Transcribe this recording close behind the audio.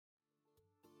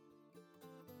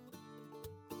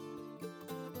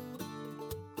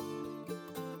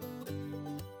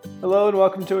Hello and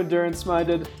welcome to Endurance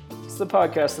Minded. It's the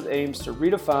podcast that aims to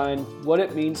redefine what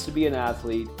it means to be an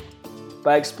athlete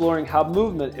by exploring how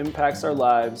movement impacts our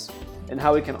lives and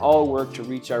how we can all work to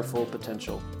reach our full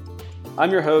potential. I'm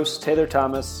your host, Taylor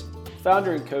Thomas,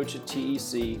 founder and coach at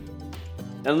TEC.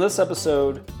 And in this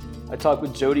episode, I talk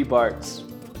with Jody Bartz.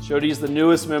 Jody is the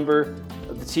newest member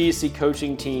of the TEC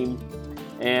coaching team,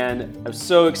 and I'm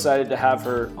so excited to have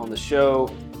her on the show.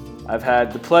 I've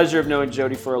had the pleasure of knowing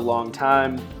Jody for a long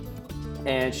time,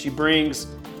 and she brings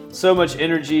so much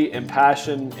energy and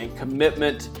passion and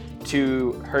commitment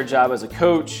to her job as a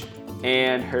coach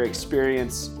and her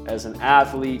experience as an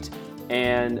athlete.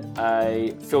 And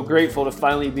I feel grateful to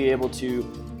finally be able to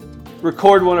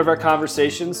record one of our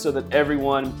conversations so that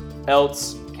everyone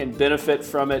else can benefit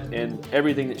from it and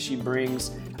everything that she brings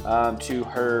to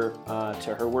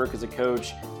her work as a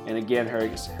coach, and again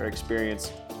her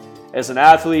experience as an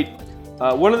athlete.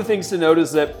 One of the things to note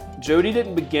is that Jody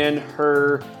didn't begin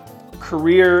her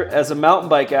career as a mountain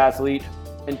bike athlete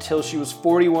until she was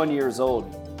 41 years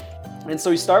old. And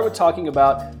so we start with talking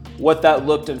about what that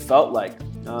looked and felt like.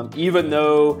 Even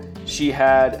though she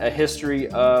had a history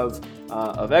of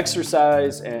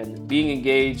exercise and being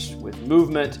engaged with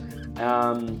movement,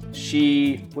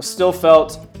 she was still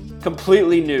felt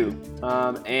completely new.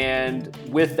 And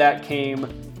with that came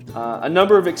a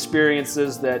number of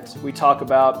experiences that we talk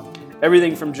about,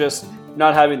 everything from just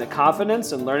not having the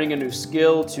confidence and learning a new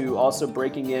skill to also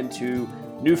breaking into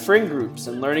new friend groups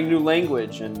and learning new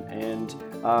language and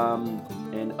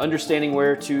understanding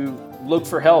where to look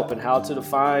for help and how to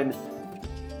define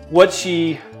who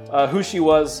she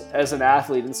was as an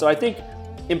athlete. And so I think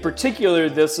in particular,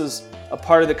 this is a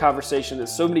part of the conversation that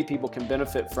so many people can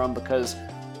benefit from, because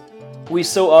we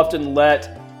so often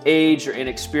let age or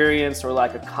inexperience or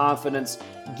lack of confidence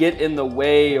get in the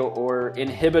way or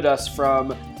inhibit us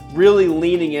from really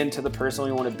leaning into the person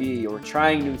we want to be, or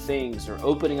trying new things, or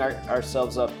opening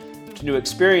ourselves up to new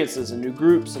experiences and new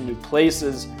groups and new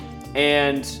places.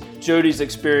 And Jody's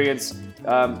experience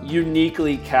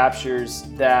uniquely captures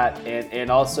that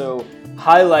and also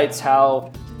highlights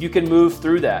how you can move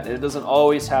through that. And it doesn't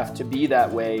always have to be that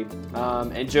way.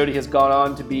 And Jody has gone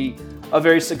on to be a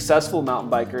very successful mountain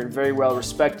biker and very well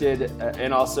respected,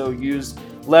 and also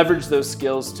leverage those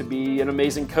skills to be an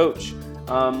amazing coach.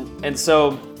 And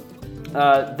so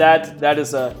that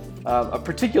is a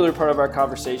particular part of our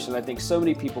conversation I think so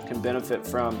many people can benefit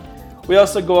from. We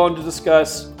also go on to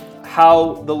discuss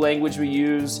how the language we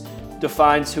use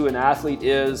defines who an athlete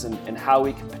is, and how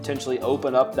we can potentially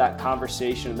open up that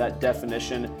conversation, that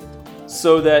definition,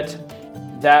 so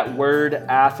that word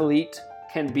athlete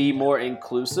can be more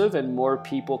inclusive and more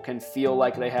people can feel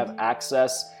like they have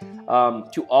access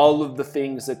to all of the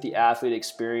things that the athlete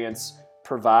experience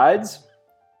provides.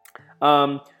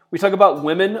 We talk about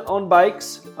women on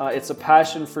bikes. It's a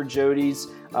passion for Jody's.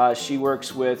 She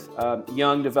works with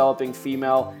young developing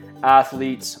female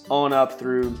athletes on up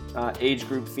through age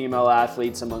group female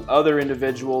athletes, among other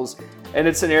individuals. And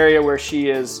it's an area where she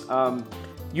is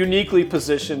uniquely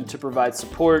positioned to provide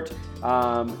support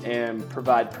and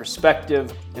provide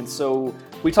perspective. And so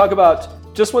we talk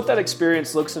about just what that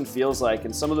experience looks and feels like,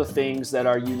 and some of the things that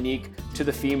are unique to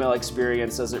the female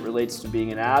experience as it relates to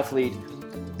being an athlete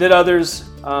that others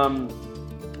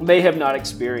may have not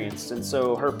experienced. And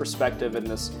so her perspective in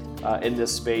this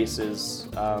space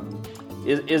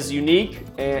is unique,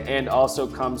 and also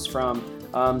comes from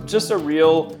just a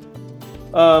real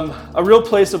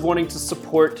place of wanting to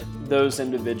support those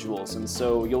individuals. And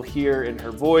so you'll hear in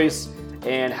her voice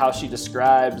and how she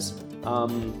describes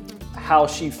how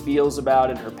she feels about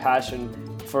and her passion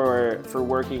for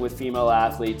working with female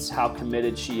athletes, how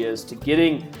committed she is to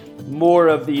getting more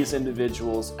of these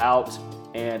individuals out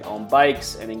and on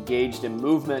bikes and engaged in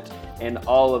movement, and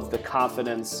all of the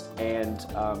confidence and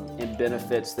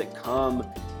benefits that come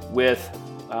with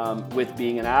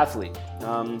being an athlete.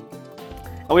 And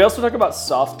we also talk about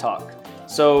soft talk.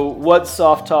 So what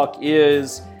soft talk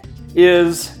is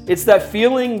it's that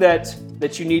feeling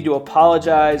that you need to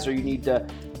apologize, or you need to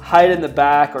hide in the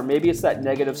back, or maybe it's that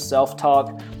negative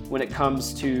self-talk when it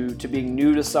comes to being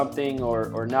new to something,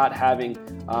 or not having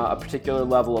a particular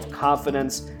level of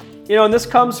confidence. And this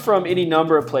comes from any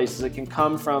number of places. It can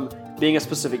come from being a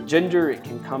specific gender. It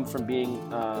can come from being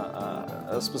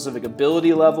a specific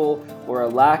ability level or a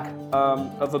lack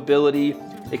of ability.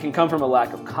 It can come from a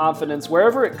lack of confidence.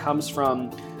 Wherever it comes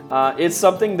from, it's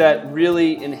something that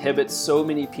really inhibits so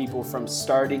many people from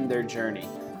starting their journey.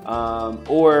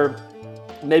 Or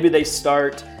maybe they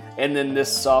start and then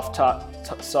this soft talk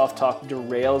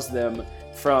derails them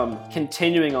from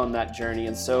continuing on that journey.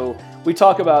 And so we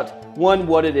talk about, one,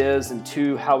 what it is, and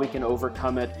two, how we can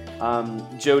overcome it.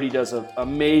 Jody does an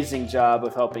amazing job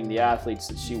of helping the athletes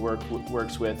that she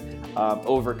works with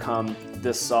overcome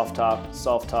this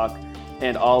self-talk,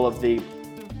 and all of the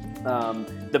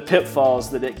pitfalls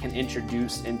that it can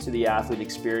introduce into the athlete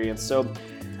experience. So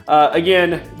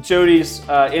again, Jody's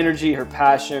energy, her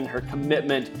passion, her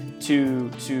commitment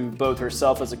to both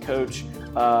herself as a coach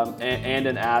and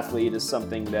an athlete is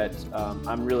something that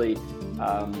I'm really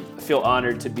feel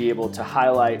honored to be able to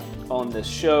highlight on this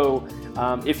show.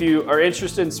 If you are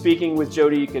interested in speaking with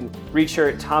Jody, you can reach her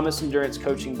at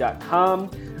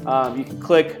thomasendurancecoaching.com. You can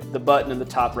click the button in the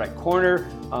top right corner,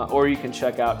 or you can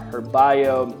check out her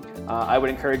bio. I would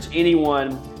encourage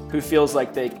anyone who feels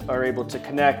like they are able to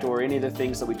connect, or any of the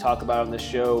things that we talk about on this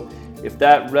show, if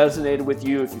that resonated with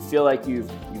you, if you feel like you've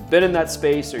been in that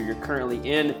space, or you're currently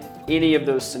in any of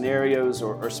those scenarios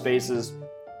or spaces,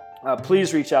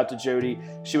 please reach out to Jody.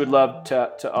 She would love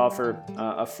to offer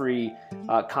a free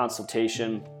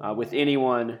consultation with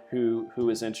anyone who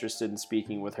is interested in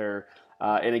speaking with her.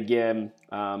 And again,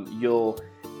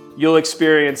 you'll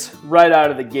experience right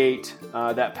out of the gate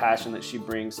that passion that she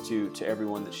brings to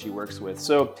everyone that she works with.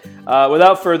 So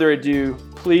without further ado,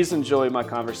 please enjoy my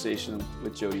conversation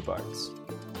with Jody Bartz.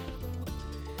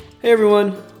 Hey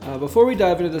everyone, before we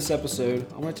dive into this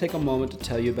episode, I want to take a moment to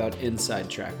tell you about Inside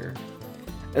Tracker.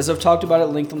 As I've talked about at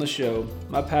length on the show,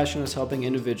 my passion is helping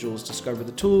individuals discover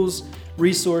the tools,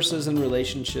 resources, and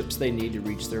relationships they need to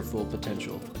reach their full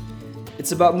potential.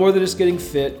 It's about more than just getting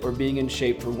fit or being in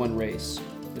shape for one race.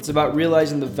 It's about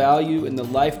realizing the value in the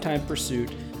lifetime pursuit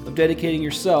of dedicating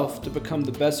yourself to become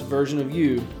the best version of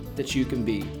you that you can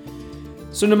be.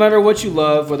 So no matter what you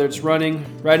love, whether it's running,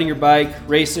 riding your bike,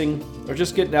 racing, or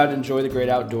just getting out and enjoy the great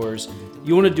outdoors,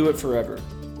 you want to do it forever.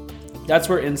 That's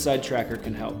where Inside Tracker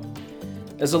can help.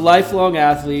 As a lifelong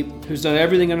athlete who's done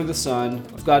everything under the sun,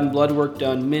 I've gotten blood work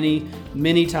done many,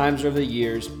 many times over the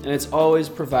years, and it's always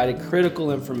provided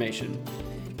critical information.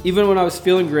 Even when I was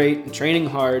feeling great and training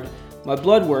hard, my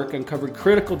blood work uncovered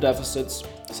critical deficits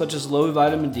such as low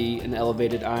vitamin D and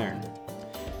elevated iron.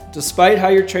 Despite how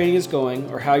your training is going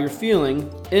or how you're feeling,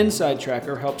 Inside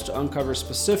Tracker helps to uncover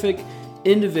specific,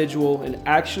 individual, and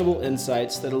actionable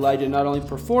insights that allow you to not only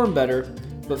perform better,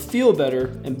 but feel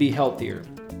better and be healthier.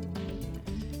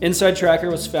 Inside Tracker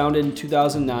was founded in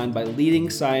 2009 by leading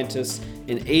scientists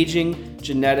in aging,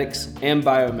 genetics, and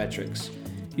biometrics.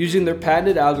 Using their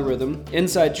patented algorithm,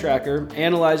 Inside Tracker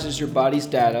analyzes your body's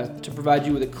data to provide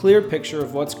you with a clear picture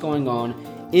of what's going on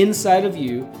inside of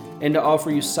you and to offer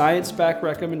you science-backed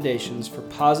recommendations for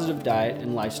positive diet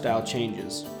and lifestyle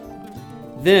changes.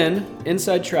 Then,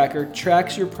 Inside Tracker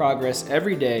tracks your progress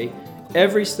every day,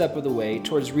 every step of the way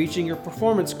towards reaching your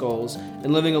performance goals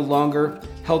and living a longer,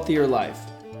 healthier life.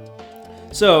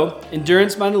 So,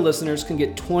 endurance-minded listeners can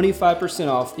get 25%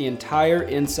 off the entire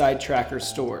Inside Tracker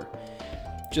store.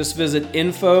 Just visit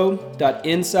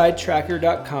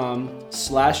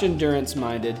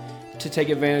info.insidetracker.com/endurance-minded to take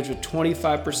advantage of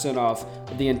 25% off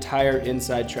of the entire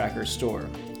Inside Tracker store.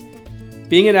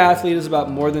 Being an athlete is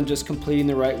about more than just completing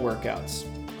the right workouts.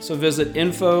 So visit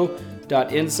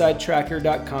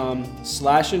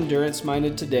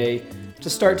info.insidetracker.com/endurance-minded today to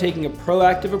start taking a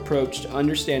proactive approach to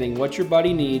understanding what your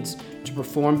body needs to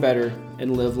perform better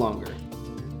and live longer.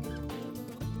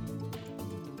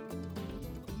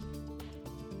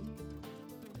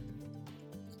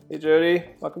 Hey Jody,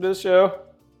 welcome to the show.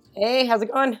 Hey, how's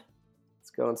it going?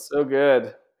 It's going so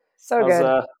good.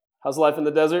 Good. How's life in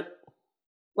the desert?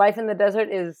 Life in the desert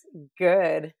is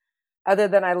good. Other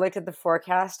than I looked at the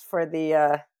forecast for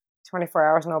the 24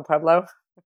 hours in El Pueblo.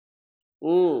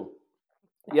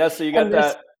 Yeah, so you got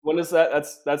that. When is that?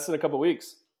 That's in a couple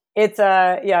weeks. It's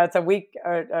a week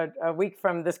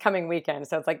from this coming weekend.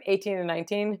 So it's like 18 and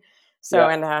 19. So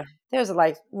yeah. And there's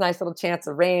a nice little chance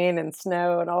of rain and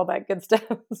snow and all that good stuff.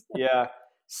 Yeah.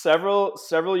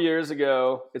 Several years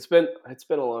ago, it's been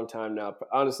a long time now.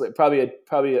 Honestly, probably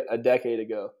a decade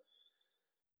ago.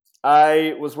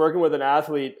 I was working with an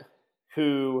athlete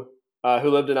who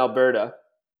lived in Alberta,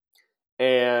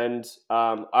 and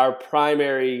our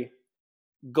primary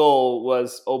goal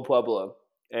was Old Pueblo,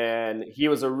 and he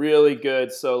was a really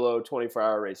good solo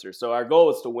 24-hour racer. So our goal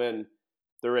was to win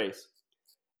the race,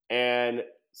 and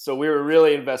so we were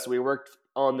really invested. We worked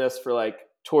on this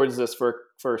towards this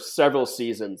for several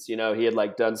seasons. You know, he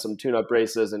had done some tune-up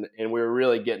races, and we were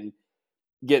really getting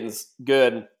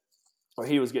good, or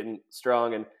he was getting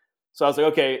strong. And so I was like,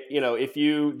 okay,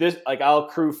 I'll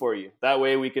crew for you. That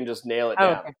way we can just nail it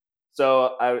down. Okay.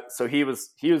 So he was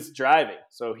driving.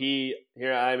 So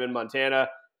here I am in Montana.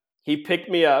 He picked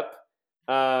me up.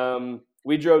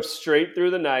 we drove straight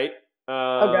through the night.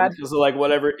 Oh God. Because like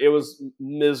whatever, it was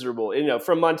miserable. You know,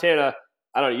 from Montana,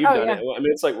 I don't know. You've Oh done it. yeah. I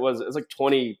mean, it's like it's like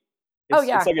 20. Oh It's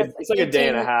yeah. like It's like it's like a day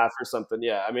and a 18, half or something.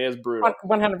 Yeah, I mean it's brutal.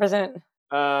 100%.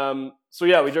 So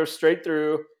yeah, we drove straight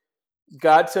through.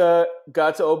 Got to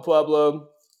Old Pueblo.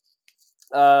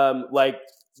 Like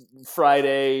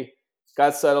Friday,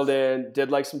 got settled in,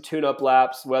 did like some tune-up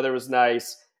laps. Weather was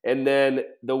nice, and then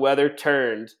the weather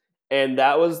turned, and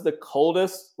that was the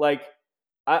coldest. Like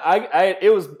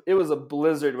it was a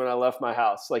blizzard when I left my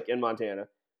house, like in Montana,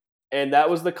 and that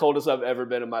was the coldest I've ever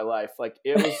been in my life. Like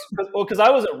it was well, because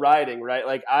I wasn't riding, right?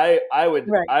 Like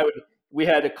Right. we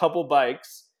had a couple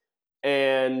bikes,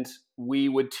 and we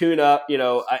would tune up, you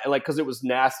know, like because it was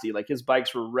nasty. Like his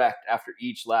bikes were wrecked after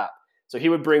each lap, so he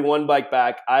would bring one bike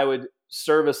back. I would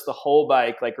service the whole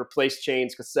bike, like replace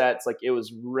chains, cassettes. Like it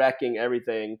was wrecking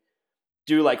everything.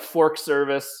 Do like fork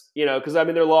service, you know, because I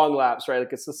mean they're long laps, right?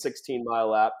 Like it's a 16-mile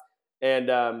lap, and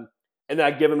then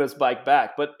I'd give him his bike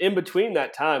back. But in between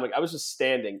that time, like I was just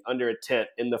standing under a tent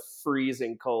in the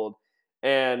freezing cold,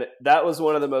 and that was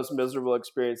one of the most miserable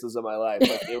experiences of my life.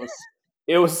 Like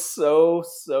it was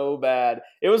so bad.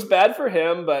 It was bad for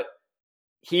him, but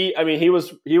he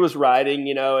was riding,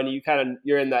 you know, and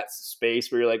you're in that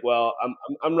space where you're like, well,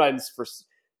 I'm riding for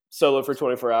solo for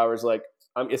 24 hours, like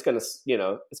it's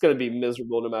gonna be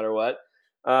miserable no matter what.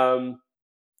 Um,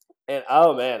 and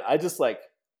oh man, I just like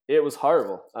it was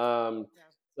horrible.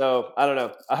 So I don't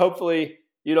know. Hopefully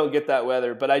you don't get that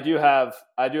weather, but I do have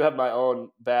my own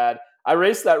bad. I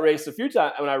raced that race a few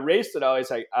times. When I raced it,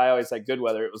 I always had good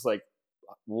weather. It was like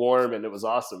warm and it was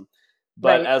awesome.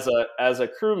 But Right. as a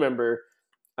crew member,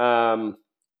 um,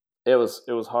 it was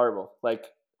horrible. Like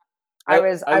I I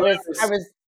was I I learned was I this. was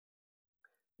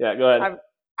Yeah, go ahead.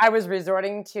 I, I was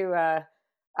resorting to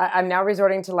I'm now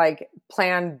resorting to like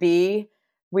plan B.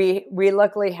 We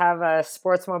luckily have a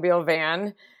sportsmobile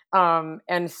van.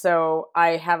 And so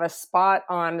I have a spot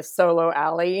on Solo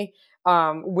Alley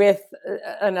with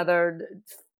another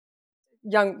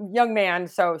young man,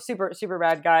 so super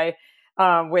rad guy,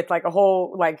 with like a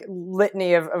whole like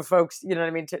litany of folks, you know what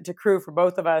I mean, to crew for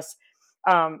both of us.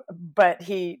 But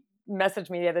he messaged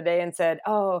me the other day and said,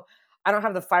 "Oh, I don't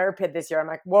have the fire pit this year." I'm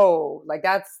like, "Whoa, like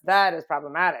that is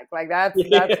problematic. Like that's."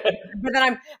 Yeah.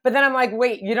 But then I'm like,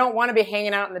 "Wait, you don't want to be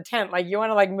hanging out in the tent. Like you want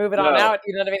to like move it on No. out.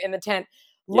 You know what I mean, in the tent."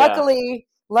 Yeah.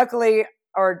 Luckily,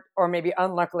 or maybe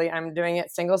unluckily, I'm doing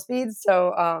it single speed.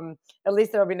 So at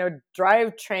least there'll be no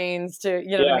drive trains to,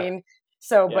 you know what I Yeah. mean?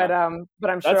 So, Yeah. but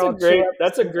I'm sure That's a I'll chew great up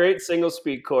that's a some. great single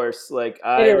speed course. Like It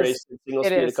I is. raced in single It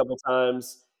speed a is. couple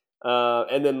times.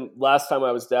 And then last time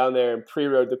I was down there and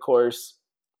pre-rode the course,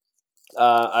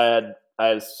 I had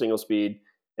a single speed,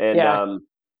 and Yeah.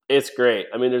 it's great.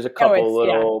 I mean, there's a Oh, couple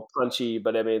yeah. little punchy,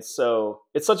 but I mean, it's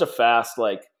such a fast,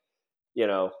 like, you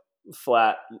know,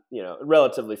 flat,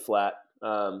 relatively flat.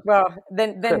 Well,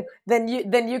 then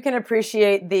you can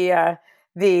appreciate the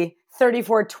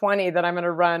 3420 that I'm going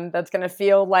to run. That's going to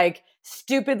feel like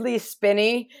stupidly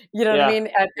spinny. You know what I Yeah,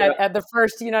 mean? yeah, At the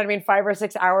first, you know what I mean, 5 or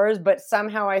 6 hours. But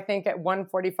somehow I think at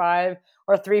 1:45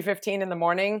 or 3:15 in the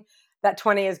morning, that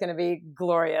 20 is going to be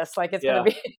glorious. Like it's going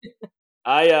yeah. to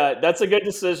be. That's a good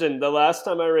decision. The last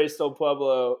time I raced Old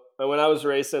Pueblo, and when I was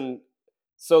racing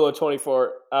solo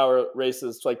 24-hour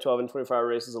races, like 12 and 24-hour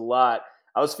races, a lot,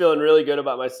 I was feeling really good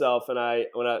about myself, and Oh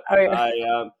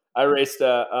yeah. I raced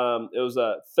it was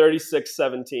a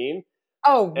 36:17,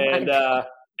 Oh my and god.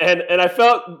 I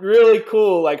felt really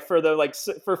cool, like for the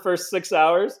for first 6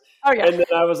 hours, Oh yeah. and then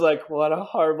I was like, what a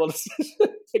horrible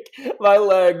decision. Like, my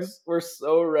legs were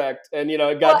so wrecked, and it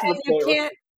Well, got to the point where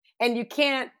and you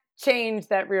can't change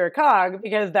that rear cog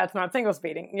because that's not single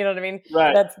speeding. You know what I mean?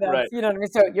 right, That's right, you know what I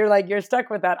mean. So you're stuck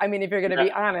with that. I mean, if you're going to yeah.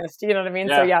 be honest, you know what I mean.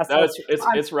 So Yeah, yeah. no, So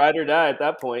I'm, it's ride or die at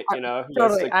that point, I'm you gotta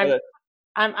totally. stick with it.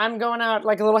 I'm going out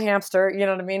like a little hamster. You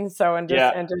know what I mean. So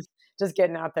Yeah, just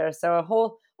getting out there. So a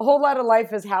whole lot of life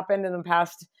has happened in the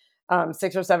past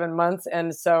 6 or 7 months,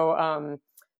 and so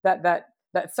that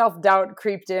self doubt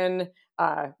creeped in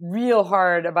real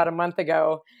hard about a month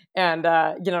ago, and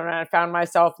and I found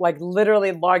myself like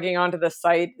literally logging onto the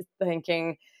site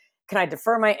thinking, can I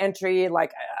defer my entry?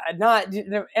 Like, not,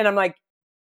 and I'm like,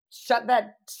 shut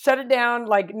it down.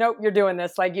 Like, nope, you're doing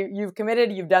this. Like, you've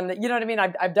committed, you've done the, you know what I mean?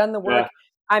 I've done the yeah, work.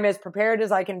 I'm as prepared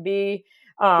as I can be.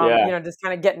 yeah, Just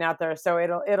kind of getting out there. So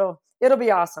it'll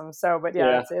be awesome. So, but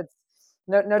yeah, yeah. it's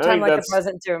no I time think like the that's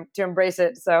present to embrace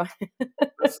it. So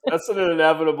that's an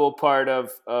inevitable part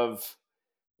of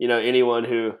anyone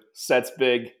who sets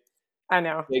I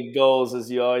know. big goals,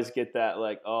 is you always get that,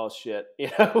 like, oh shit,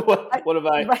 what I, what have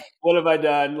I right. what have I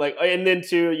done? Like, and then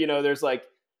too, there's like,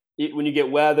 when you get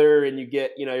weather and you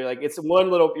get, you're like, it's one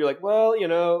little, you're like, well,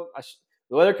 the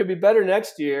weather could be better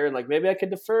next year. And like, maybe I could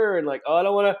defer, and like, oh, I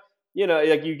don't want to,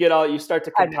 like you start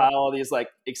to I know. compile all these like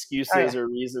Oh yeah. excuses or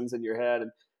reasons in your head.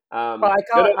 And, Well,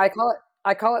 good.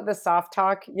 I call it the soft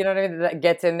talk, you know what I mean? That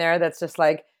gets in there. That's just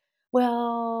like,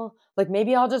 well, like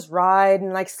maybe I'll just ride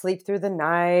and like sleep through the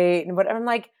night and whatever. I'm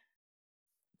like,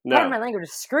 pardon No. my language,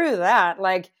 screw that.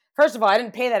 Like, first of all, I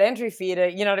didn't pay that entry fee to,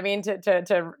 you know what I mean?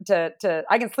 To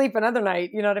I can sleep another night,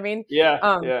 you know what I mean? Yeah.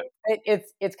 Um, Yeah.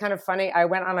 it's kind of funny. I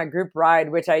went on a group ride,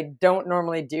 which I don't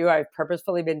normally do. I've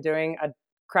purposefully been doing a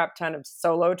crap ton of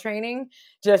solo training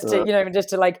just to, Uh, just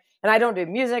to like, and I don't do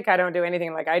music. I don't do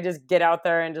anything. Like I just get out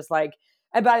there and just like,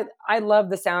 I love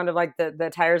the sound of like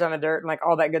the tires on the dirt and like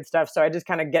all that good stuff. So I just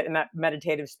kind of get in that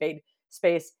meditative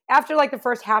space after like the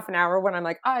first half an hour when I'm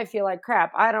like, oh, I feel like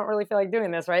crap. I don't really feel like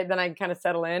doing this. Right. Then I kind of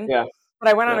settle in. yeah. But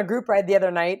I went on Yeah. a group ride the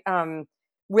other night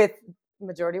with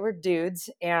majority were dudes.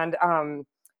 And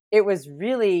it was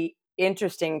really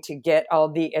interesting to get all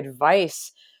the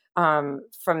advice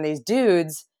from these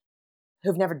dudes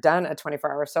who've never done a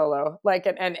 24-hour solo, like,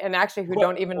 and actually who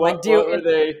don't even like do What were it.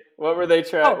 they? What were they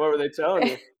trying? Oh, What were they telling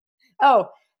you? oh,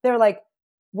 they were like,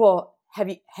 well, have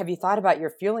you thought about your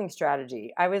fueling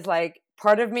strategy? I was like,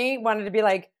 part of me wanted to be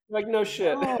like, Like, no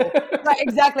shit. no, right,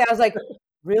 exactly. I was like,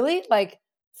 really? Like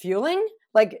fueling?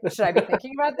 Like, should I be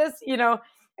thinking about this?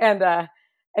 And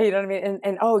you know what I mean?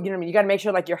 And oh, you know what I mean? You got to make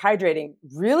sure like you're hydrating.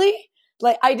 Really?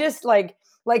 Like, I just like,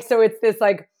 so it's this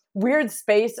like weird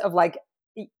space of like,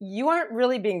 you aren't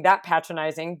really being that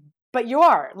patronizing, but you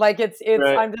are. Like,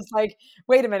 Right. I'm just like,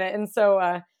 wait a minute. And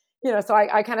so, so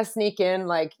I kind of sneak in,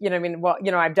 like, you know what I mean? Well,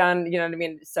 I've done, you know what I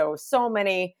mean? So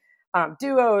many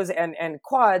duos and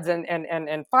quads and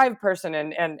 5-person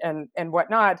and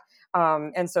whatnot.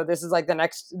 And so this is like the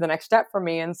next step for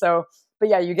me. And so, but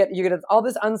yeah, you get all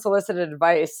this unsolicited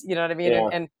advice, you know what I mean? Yeah.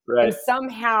 And Right.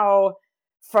 somehow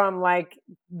from like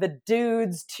the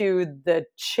dudes to the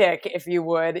chick, if you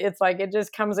would, it's like, it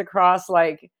just comes across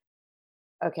like,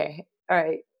 okay, all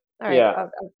right, Yeah.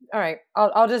 all right.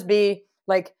 I'll just be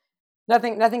like,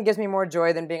 nothing gives me more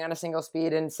joy than being on a single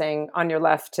speed and saying on your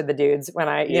left to the dudes when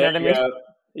you Yeah. know what I mean? Yeah.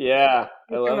 Yeah.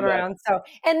 I Coming love that. around. So,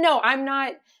 and no, I'm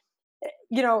not,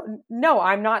 no,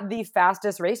 I'm not the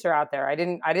fastest racer out there. I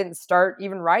didn't start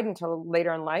even riding until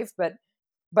later in life, but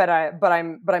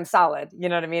I'm solid. You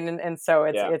know what I mean? And so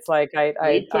Yeah. it's like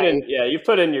Well, you've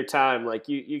put in your time. Like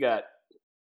you got,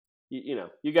 you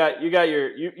got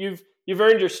you've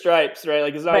earned your stripes, right?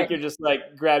 Like, it's not like right. you're just like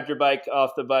grabbed your bike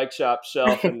off the bike shop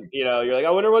shelf and, you're like, I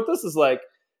wonder what this is like.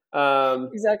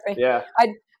 Exactly. Yeah.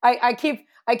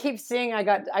 I keep seeing I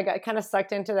got kind of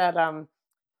sucked into that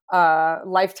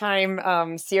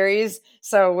Lifetime series.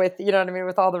 So with, you know what I mean,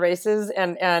 with all the races,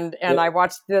 and Yeah. I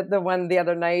watched the one the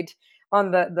other night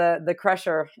on the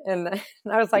Crusher, and, and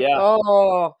I was like, Yeah.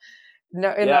 oh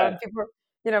no, Yeah. people,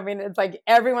 I mean, it's like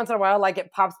every once in a while, like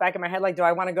it pops back in my head, like, do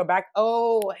I want to go back?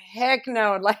 Oh heck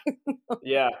no! Like,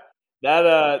 Yeah.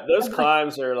 That those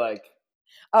climbs are like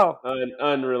oh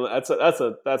unreal. That's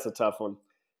a tough one.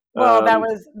 well, Um,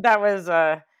 that was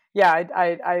yeah,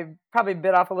 I probably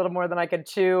bit off a little more than I could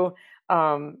chew.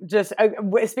 Just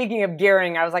speaking of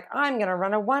gearing, I was like, I'm gonna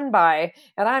run a one by,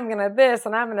 and I'm gonna this,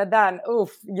 and I'm gonna that, and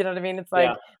oof, you know what I mean? It's yeah.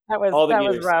 like that was All the that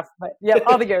was gears. rough, but yeah,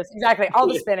 all the gears, exactly, all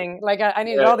the spinning. Like I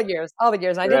needed Right. all the gears.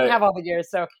 And I didn't Right. have all the gears,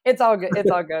 so it's all good. It's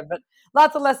all good, but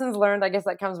lots of lessons learned. I guess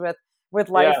that comes with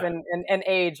life Yeah. and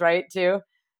age, right? Too.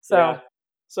 So Yeah.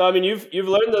 So I mean, you've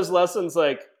learned those lessons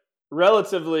like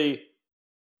relatively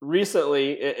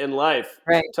recently in life.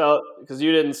 right. Tell, because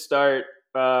you didn't start.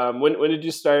 When did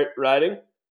you start riding?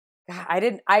 God, I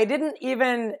didn't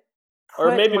even Or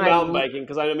put maybe my mountain biking,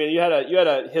 because I mean you had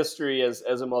a history as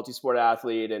a multi-sport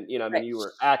athlete, and I mean right. you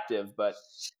were active, but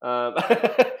um,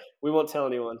 we won't tell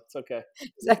anyone. It's okay.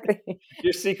 Exactly.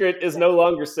 Your secret is no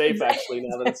longer safe, actually,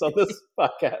 now that Exactly. it's on this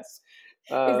podcast.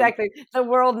 Um, Exactly. The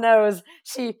world knows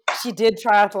she did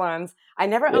triathlons. I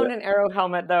never yeah, owned an aero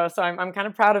helmet though, so I'm kind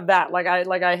of proud of that.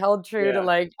 I held true to yeah.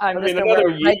 like, I I'm just mean, gonna wear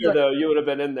another bike. year though, you would have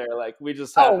been in there. Like,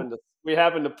 Oh, we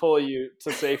happened to pull you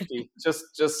to safety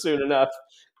just soon enough.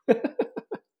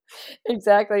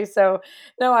 exactly. So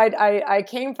no, I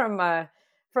came from a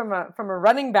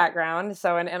running background.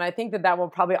 So and I think that will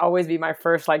probably always be my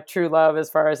first like true love as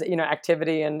far as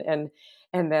activity and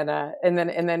then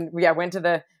yeah, went to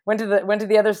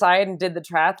the other side and did the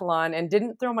triathlon and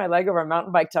didn't throw my leg over a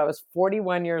mountain bike till I was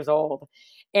 41 years old.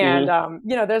 And Hmm.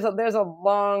 there's a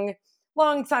long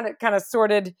kind of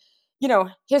sorted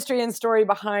history and story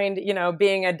behind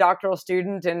being a doctoral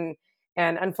student and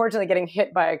unfortunately getting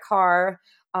hit by a car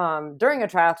during a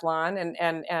triathlon,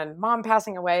 and mom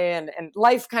passing away, and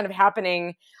life kind of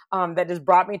happening, that just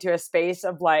brought me to a space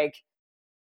of like,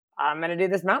 I'm going to do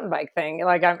this mountain bike thing.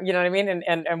 Like, I'm, you know what I mean?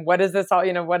 And what is this all,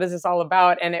 what is this all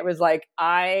about? And it was like,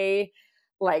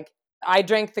 like, I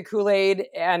drank the Kool-Aid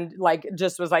and like,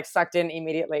 just was like sucked in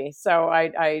immediately. So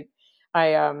I,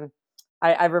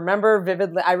 I remember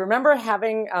vividly, I remember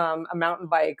having, a mountain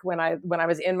bike when I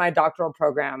was in my doctoral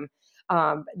program,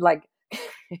 like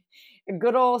a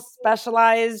good old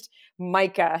Specialized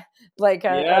Mica, like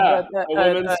Yeah, a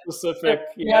women's specific.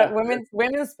 yeah, Yeah,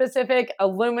 women's specific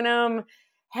aluminum,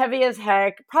 heavy as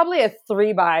heck, probably a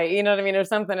 3 by, you know what I mean, or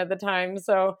something at the time.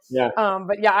 So, yeah,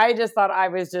 but yeah, I just thought I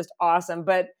was just awesome.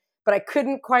 But I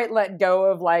couldn't quite let go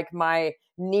of like my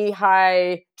knee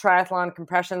high triathlon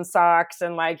compression socks,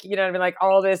 and like, you know what I mean, like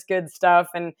all this good stuff,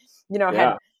 and yeah. you know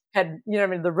what I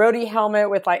mean, the roadie helmet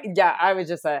with like, yeah, I was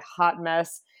just a hot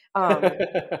mess. Um,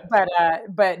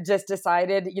 but just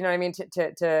decided, you know what I mean,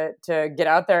 to get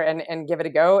out there and give it a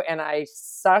go, and I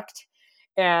sucked,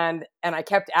 and I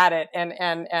kept at it,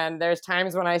 and there's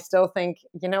times when I still think,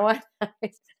 you know what,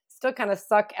 I still kind of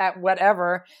suck at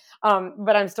whatever,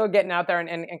 but I'm still getting out there,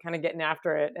 and kind of getting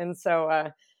after it. And so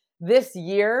this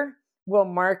year will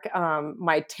mark,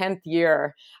 my 10th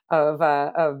year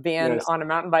of being Nice. on a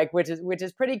mountain bike, which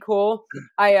is pretty cool.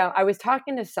 I was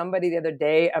talking to somebody the other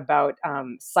day about,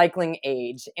 cycling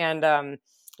age,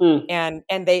 Mm,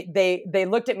 and they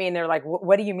looked at me and they're like,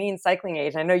 "What do you mean cycling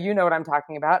age? I know you know what I'm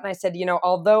talking about." And I said,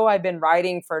 although I've been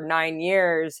riding for 9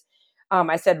 years,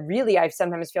 I said, really, I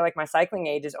sometimes feel like my cycling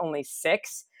age is only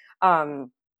 6,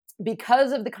 um,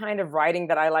 because of the kind of riding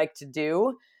that I like to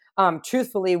do.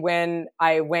 Truthfully, when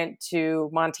I went to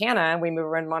Montana, we moved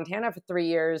around Montana for 3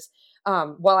 years.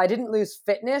 While I didn't lose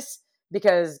fitness,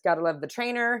 because gotta love the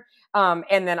trainer,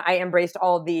 and then I embraced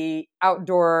all the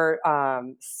outdoor,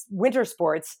 winter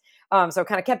sports. So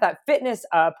kind of kept that fitness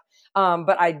up.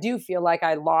 But I do feel like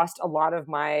I lost a lot of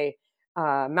my,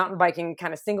 mountain biking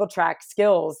kind of single track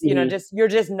skills. mhm. You're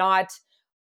just not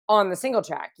on the single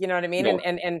track. You know what I mean? No,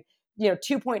 And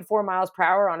 2.4 miles per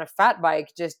hour on a fat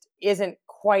bike just isn't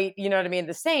quite, you know what I mean,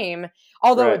 the same.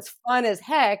 Although right. it's fun as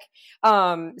heck.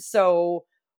 So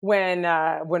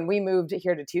when we moved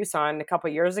here to Tucson a couple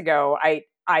years ago,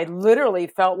 I literally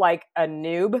felt like a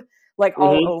noob, like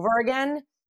all Mhm. over again.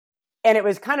 And it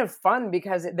was kind of fun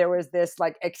because there was this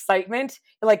like excitement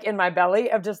like in my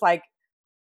belly of just like,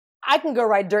 I can go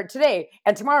ride dirt today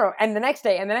and tomorrow and the next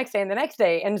day and the next day and the next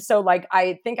day. And so like,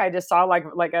 I think I just saw like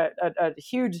a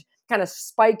huge kind of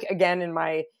spike again in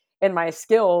my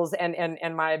skills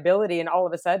and my ability. And all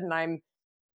of a sudden I'm,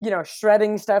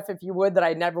 shredding stuff, if you would, that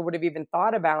I never would have even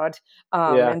thought about.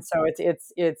 Yeah, And so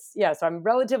it's yeah. So I'm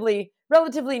relatively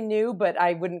new, but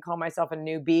I wouldn't call myself a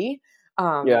newbie.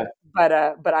 yeah. But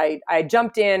I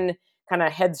jumped in kind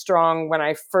of headstrong when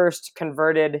I first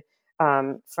converted,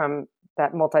 from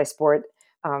that multi-sport,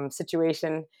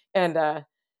 situation, and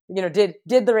did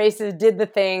the races, did the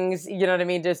things, you know what I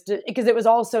mean, just because it was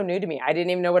all so new to me. I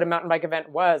didn't even know what a mountain bike event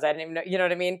was. I didn't even know, you know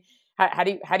what I mean. How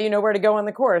do you know where to go on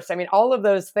the course? I mean, all of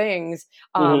those things,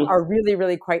 Mhm. are really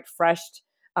really quite fresh,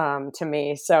 to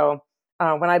me. So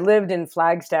when I lived in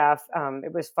Flagstaff,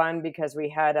 it was fun because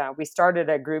we started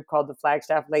a group called the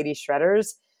Flagstaff Lady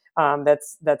Shredders,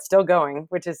 that's still going,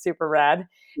 which is super rad.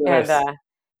 And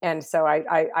Nice. so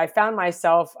I found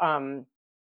myself,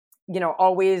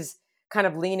 always kind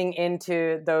of leaning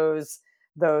into those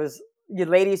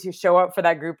ladies who show up for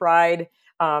that group ride,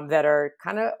 that are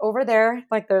kind of over there,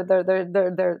 like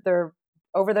they're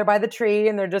over there by the tree,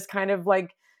 and they're just kind of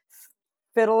like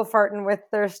fiddle farting with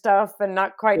their stuff and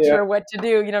not quite Yeah. sure what to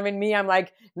do. You know what I mean? Me, I'm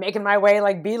like making my way,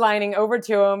 like beelining over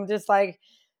to them, just like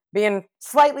being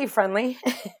slightly friendly.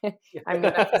 I mean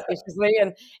that facetiously,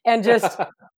 and just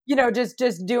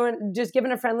just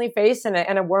giving a friendly face and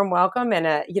a warm welcome, and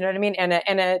a, you know what I mean, and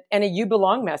a you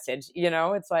belong message.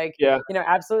 It's like, Yeah,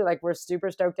 absolutely, like, we're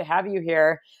super stoked to have you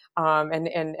here,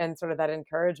 and sort of that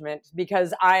encouragement,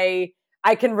 because I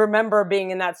can remember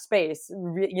being in that space,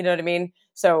 you know what I mean,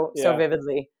 so yeah.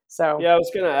 vividly. So Yeah, I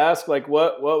was gonna ask, like,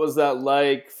 what was that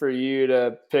like for you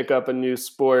to pick up a new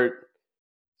sport,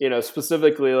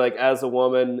 specifically, like, as a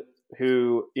woman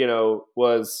who,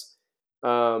 was,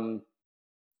 um,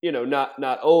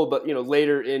 not old, but,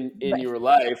 later in right. your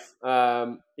life,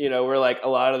 where, like, a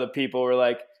lot of the people were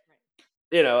like,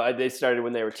 they started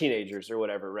when they were teenagers or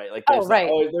whatever, right? Like, Oh, right.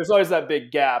 there's always that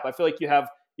big gap. I feel like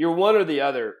you're one or the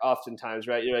other oftentimes,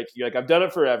 right? You're like, "I've done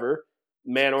it forever,"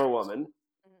 man or woman,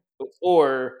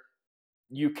 or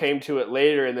you came to it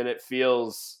later and then it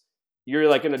feels you're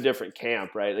like in a different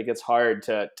camp, right? Like it's hard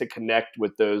to connect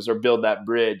with those or build that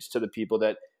bridge to the people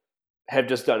that have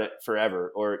just done it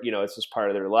forever, or, you know, it's just part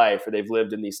of their life, or they've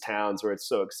lived in these towns where it's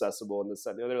so accessible and this,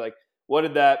 that, and the other. Like, what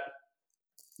did that,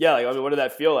 yeah, like, I mean, what did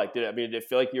that feel like? Did it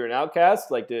feel like you were an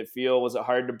outcast? Like, was it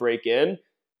hard to break in?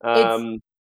 It's, Um,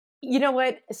 you know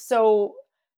what? So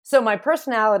my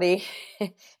personality,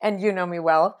 and you know me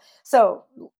well. So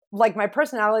like my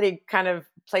personality kind of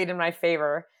played in my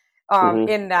favor. mhm,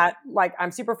 In that, like,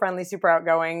 I'm super friendly, super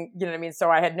outgoing, you know what I mean? So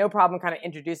I had no problem kind of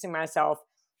introducing myself,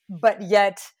 but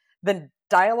yet the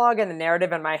dialogue and the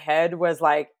narrative in my head was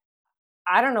like,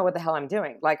 I don't know what the hell I'm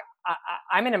doing. Like,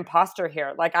 I'm an imposter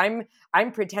here. Like, I'm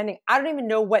pretending. I don't even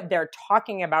know what they're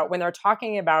talking about when they're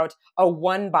talking about a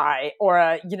one by, or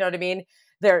a, you know what I mean?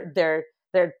 Their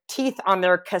teeth on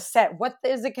their cassette. What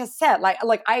is a cassette?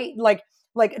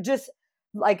 Just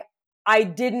like I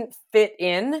didn't fit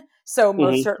in. So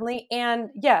most mhm, certainly, and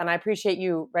yeah, and I appreciate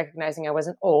you recognizing I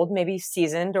wasn't old, maybe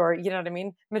seasoned, or you know what I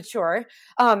mean, mature.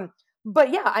 Um,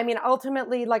 but yeah, I mean,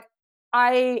 ultimately, like,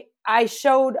 I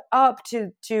showed up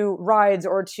to rides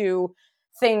or to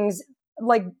things,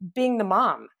 like being the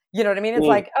mom. You know what I mean? It's mm,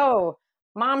 like, oh,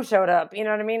 mom showed up. You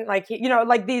know what I mean? Like, you know,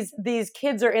 like these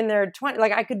kids are in their 20s.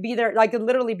 Like, I could be their, like, could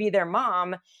literally be their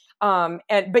mom.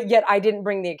 And but yet I didn't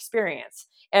bring the experience.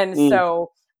 And mm,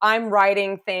 so I'm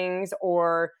writing things,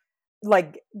 or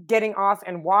like getting off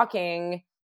and walking,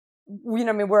 you know,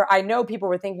 I mean, where I know people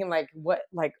were thinking like, what,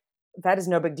 like, that is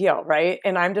no big deal, right?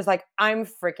 And I'm just like, I'm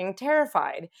freaking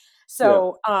terrified. yeah,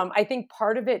 So I think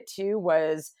part of it too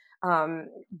was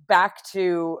back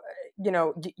to, you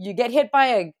know, you get hit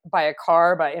by a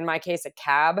car, but in my case, a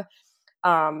cab.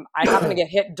 I happened to get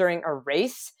hit during a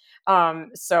race,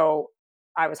 so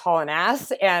I was hauling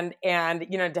ass, and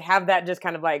you know, to have that just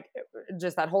kind of like,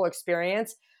 just that whole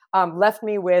experience left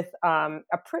me with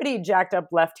a pretty jacked up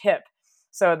left hip,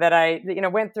 so that I, you know,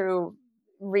 went through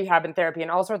rehab and therapy and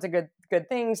all sorts of good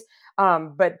things,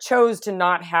 but chose to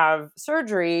not have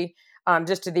surgery,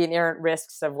 just to the inherent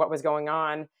risks of what was going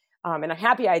on, and I'm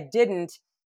happy I didn't.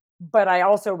 But I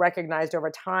also recognized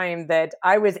over time that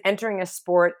I was entering a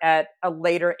sport at a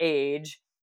later age.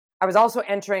 I was also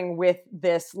entering with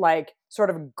this like sort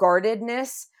of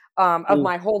guardedness of mm,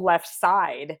 my whole left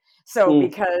side. So mm,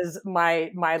 because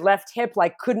my left hip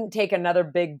like couldn't take another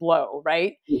big blow,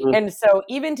 right? mhm, And so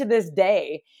even to this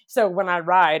day, so when I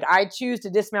ride, I choose to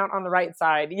dismount on the right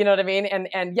side. You know what I mean? And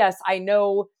yes, I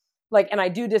know, like, and I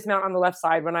do dismount on the left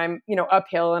side when I'm, you know,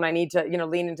 uphill and I need to, you know,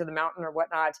 lean into the mountain or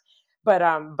whatnot. But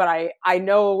I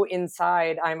know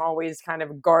inside I'm always kind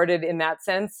of guarded in that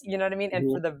sense, you know what I mean? And mhm,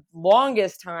 for the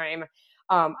longest time,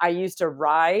 I used to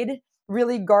ride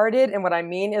really guarded, and what I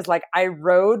mean is like I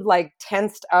rode like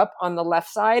tensed up on the left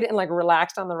side and like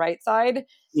relaxed on the right side,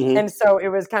 mhm. and so it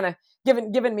was kind of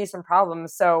given me some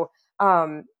problems. So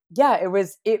yeah, it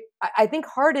was it. I think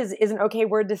hard is an okay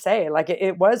word to say. Like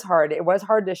it was hard. It was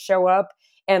hard to show up,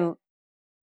 and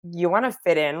you want to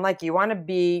fit in, like you want to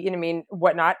be, you know what I mean,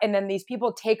 whatnot. And then these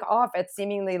people take off at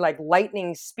seemingly like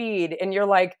lightning speed, and you're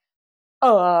like,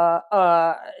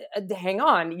 hang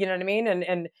on, you know what I mean?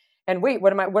 And wait,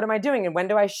 what am I doing? And when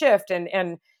do I shift? And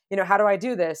you know, how do I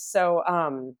do this? So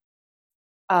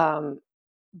um,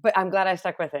 but I'm glad I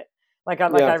stuck with it. Like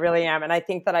Yeah, I really am. And I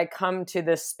think that I come to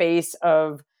this space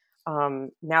of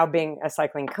now being a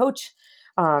cycling coach,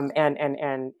 and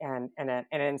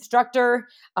an instructor.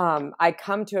 I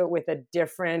come to it with a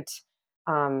different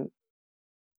um,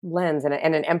 lens and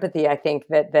an empathy, I think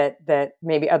that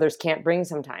maybe others can't bring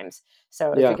sometimes.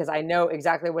 So it's yeah, because I know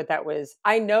exactly what that was.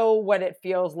 I know what it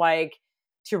feels like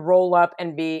to roll up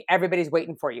and be everybody's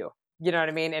waiting for you. You know what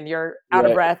I mean? And you're out of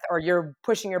right. breath, or you're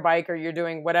pushing your bike, or you're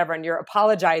doing whatever, and you're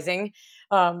apologizing.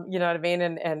 You know what I mean?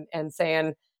 And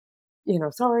saying, you know,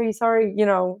 sorry, you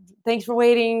know, thanks for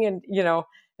waiting, and you know,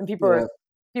 and Yeah,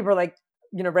 people are like,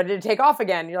 you know, ready to take off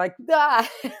again. You're like, ah.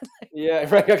 yeah,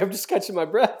 right. Like, I'm just catching my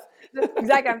breath.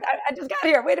 Exactly. I just got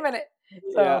here. Wait a minute.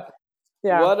 Yeah. So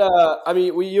yeah. What I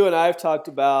mean, you and I have talked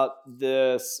about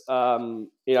this. You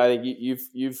know, I think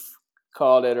you've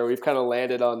called it, or we've kind of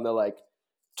landed on the like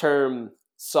term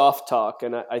soft talk,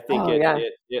 and I think Oh yeah.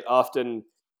 it often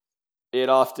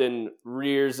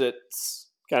rears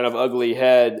its kind of ugly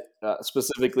head,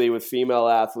 specifically with female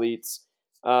athletes,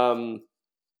 um,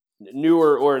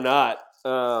 newer or not.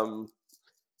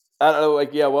 I don't know,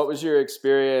 like, yeah, what was your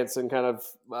experience, and kind of,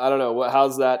 I don't know,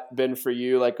 how's that been for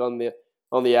you, like on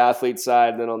the athlete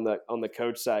side, and then on the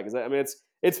coach side? Because I mean,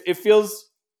 it feels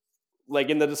like,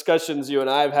 in the discussions you and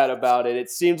I have had about it, it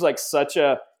seems like such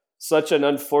an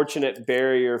unfortunate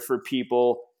barrier for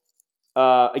people.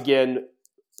 Again,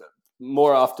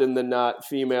 more often than not,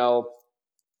 female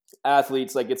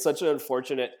athletes, like, it's such an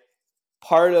unfortunate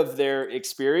part of their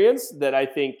experience that I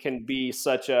think can be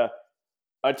such a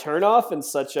a turnoff and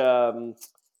such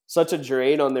a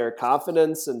drain on their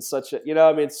confidence and such a, you know,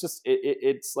 I mean, it's just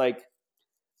it's like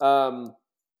um,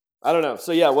 I don't know.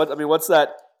 So yeah, what's that?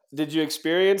 Did you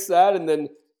experience that? And then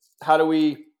how do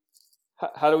we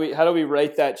how do we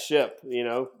right that ship? You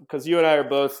know, because you and I are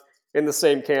both in the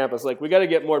same camp. It's like we got to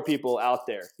get more people out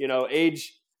there. You know,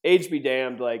 age be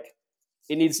damned. Like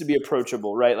it needs to be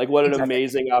approachable, right? Like what an Exactly.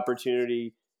 amazing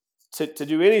opportunity to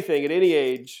do anything at any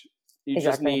age.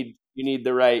 Exactly. You need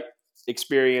the right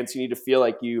experience. You need to feel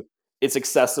like it's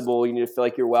accessible. You need to feel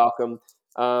like you're welcome.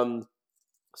 Um,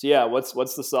 so yeah, what's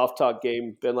the soft talk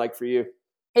game been like for you?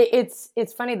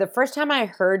 It's funny. The first time I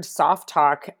heard soft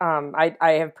talk, I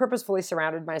have purposefully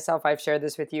surrounded myself. I've shared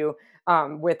this with you,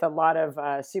 with a lot of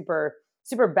super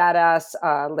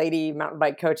badass lady mountain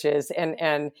bike coaches,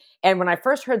 and when I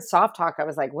first heard soft talk, I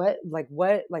was like,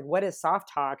 what is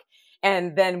soft talk?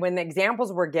 And then when the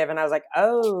examples were given, I was like,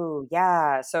 oh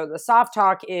yeah. So the soft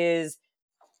talk is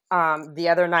the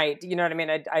other night. You know what I mean?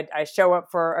 I show up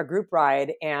for a group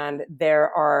ride, and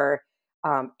there are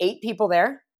 8 people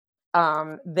there.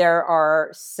 There are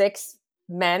 6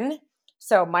 men,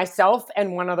 so myself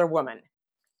and one other woman,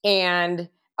 and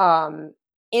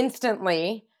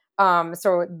instantly,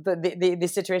 so the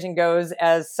situation goes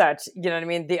as such. You know what I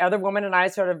mean? The other woman and I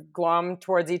sort of glom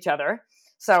towards each other.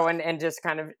 So and just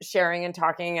kind of sharing and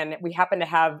talking, and we happen to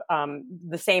have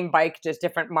the same bike, just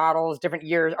different models, different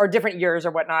years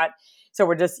or whatnot. So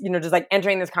we're just just like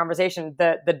entering this conversation.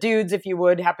 The dudes, if you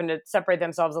would, happen to separate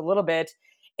themselves a little bit,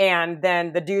 and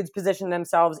then the dudes position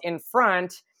themselves in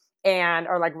front and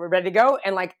are like, we're ready to go,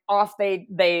 and like off they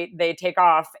take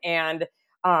off.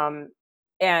 Um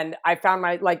and I found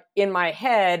my, like, in my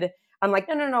head, I'm like,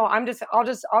 no, I'll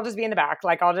just be in the back.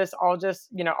 Like I'll just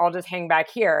hang back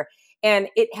here. And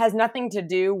it has nothing to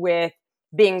do with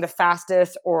being the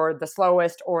fastest or the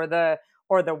slowest or the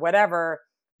whatever,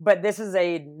 but this is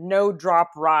a no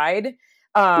drop ride,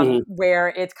 Hmm. where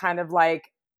it's kind of like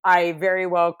I very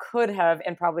well could have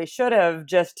and probably should have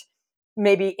just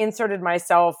maybe inserted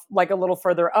myself like a little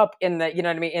further up in the, you know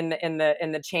what I mean, in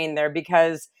the chain there,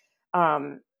 because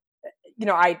um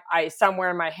I somewhere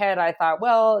in my head I thought,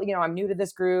 well, I'm new to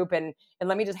this group, and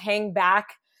let me just hang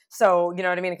back. So, you know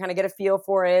what I mean, kind of get a feel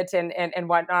for it and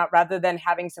whatnot, rather than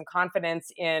having some confidence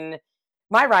in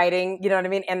my writing, you know what I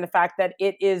mean, and the fact that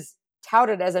it is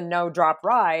touted as a no drop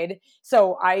ride.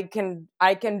 So I can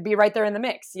be right there in the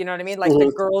mix. You know what I mean? Like the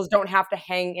Hmm. girls don't have to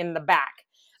hang in the back.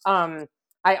 Um,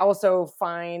 I also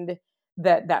find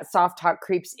that soft talk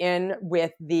creeps in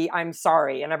with the I'm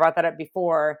sorry. And I brought that up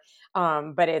before,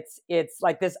 but it's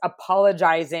like this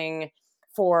apologizing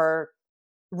for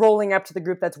rolling up to the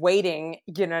group that's waiting.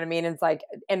 You know what I mean? It's like,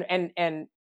 and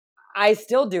I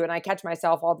still do, and I catch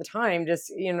myself all the time.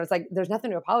 Just, it's like there's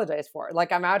nothing to apologize for.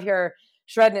 Like I'm out here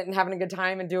shredding it and having a good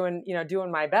time and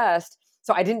doing my best.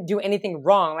 So I didn't do anything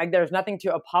wrong. Like there's nothing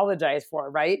to apologize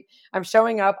for, right? I'm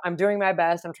showing up. I'm doing my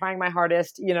best. I'm trying my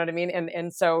hardest. You know what I mean?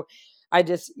 And so I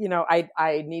just,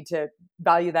 I need to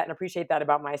value that and appreciate that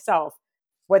about myself.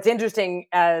 What's interesting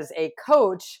as a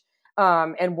coach,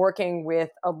 and working with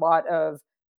a lot of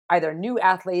either new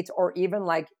athletes or even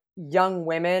like young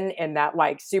women in that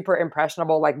like super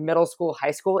impressionable like middle school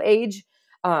high school age,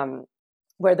 um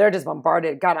where they're just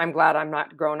bombarded. God, I'm glad I'm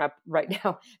not grown up right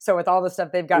now. So with all the stuff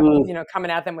they've got Mm. coming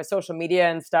at them with social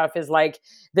media and stuff, is like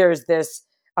there's this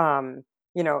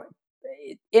you know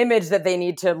image that they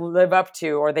need to live up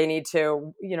to, or they need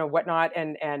to whatnot.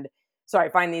 And so I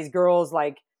find these girls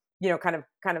like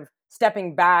kind of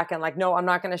stepping back and like, no, I'm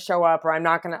not going to show up, or I'm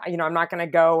not going to, I'm not going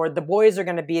to go, or the boys are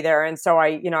going to be there. And so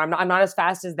I'm not as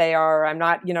fast as they are. I'm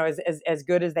not, as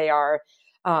good as they are.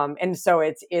 And so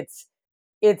it's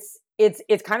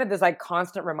kind of this like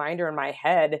constant reminder in my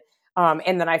head.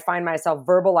 And then I find myself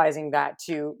verbalizing that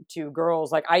to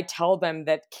girls. Like I tell them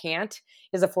that can't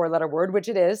is a 4-letter word, which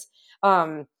it is.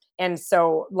 Um, and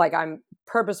so like I'm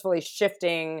purposefully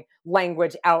shifting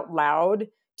language out loud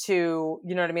to,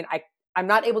 you know what I mean? I'm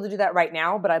not able to do that right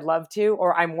now, but I'd love to,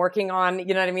 or I'm working on,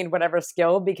 you know what I mean, whatever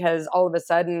skill, because all of a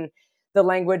sudden the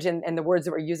language and the words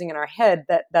that we're using in our head,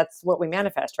 that's what we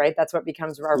manifest, right? That's what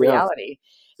becomes our Yeah. reality.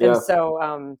 And Yeah.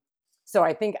 so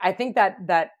I think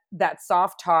that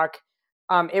soft talk,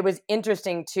 it was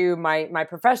interesting to my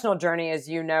professional journey, as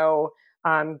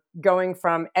going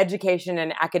from education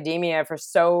and academia for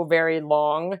so very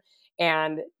long,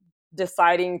 and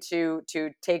deciding to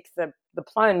take the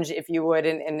plunge, if you would,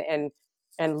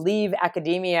 and leave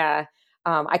academia.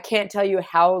 I can't tell you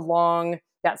how long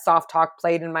that soft talk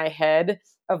played in my head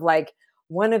of like,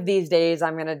 one of these days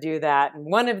I'm going to do that, and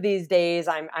one of these days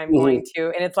I'm Hmm. going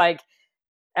to, and it's like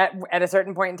at a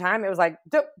certain point in time, it was like,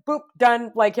 doop, boop,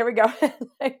 done. Like, here we go.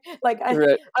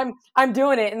 Right. I'm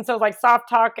doing it. And so like soft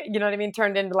talk, you know what I mean,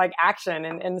 turned into like action.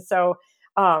 And so,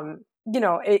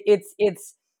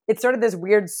 it's sort of this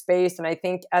weird space. And I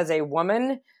think as a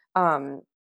woman, um,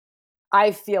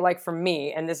 I feel like for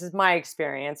me, and this is my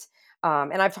experience,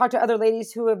 and I've talked to other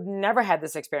ladies who have never had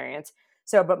this experience.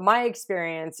 So, but my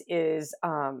experience is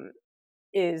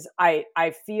I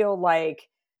feel like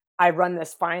I run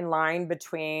this fine line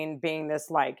between being this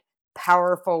like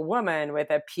powerful woman with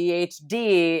a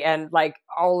PhD and like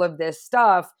all of this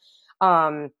stuff,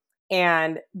 um,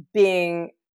 and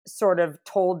being sort of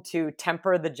told to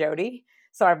temper the Jody.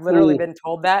 So I've literally Mm, been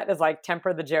told that is like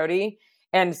temper the Jody.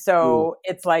 And mm, so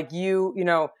it's like you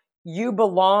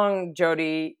belong,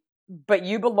 Jody, but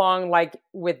you belong like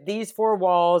with these four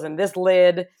walls and this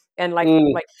lid and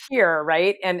mm, like here,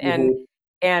 right? mhm.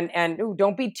 And ooh,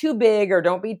 don't be too big or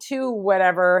don't be too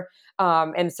whatever.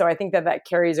 And so I think that that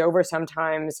carries over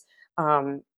sometimes,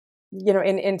 um,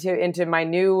 into my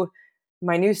new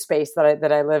space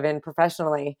that I live in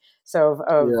professionally. So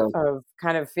Yeah. of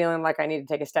kind of feeling like I need to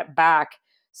take a step back,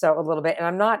 so a little bit. And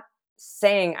I'm not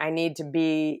saying I need to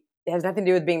be. It has nothing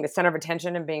to do with being the center of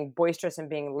attention and being boisterous and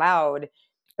being loud,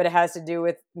 but it has to do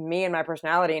with me and my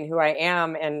personality and who I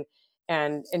am and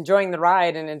enjoying the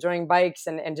ride and enjoying bikes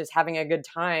and just having a good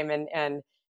time. And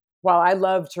while I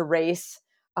love to race,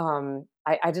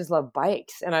 I just love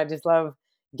bikes and I just love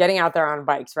getting out there on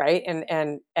bikes, right?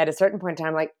 And at a certain point in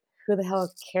time, like, who the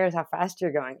hell cares how fast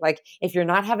you're going? Like, if you're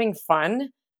not having fun,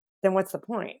 then what's the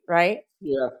point, right?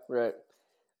 Yeah. Right.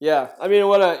 Yeah. I mean,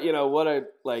 what I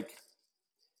like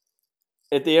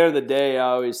at the end of the day, I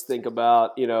always think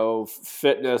about,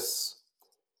 fitness,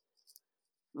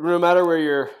 no matter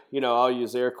where I'll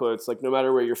use air quotes, like no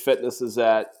matter where your fitness is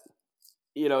at,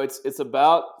 it's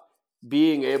about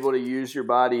being able to use your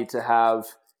body to have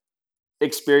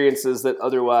experiences that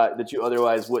you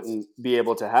otherwise wouldn't be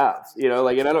able to have.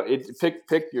 Like, and I don't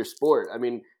pick your sport. I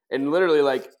mean, and literally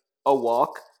like a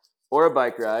walk or a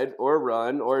bike ride or a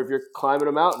run, or if you're climbing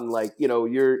a mountain, like, you're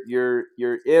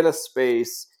in a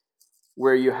space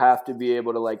where you have to be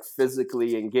able to like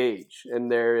physically engage,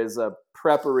 and there is a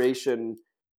preparation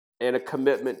and a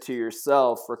commitment to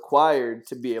yourself required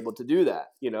to be able to do that.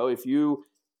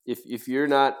 If you're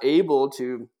not able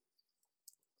to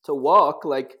walk,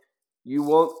 like, you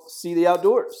won't see the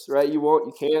outdoors, right?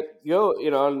 You can't go,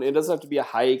 and it doesn't have to be a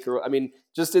hike, or, I mean,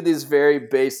 just at these very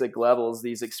basic levels,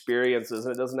 these experiences,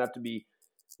 and it doesn't have to be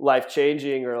life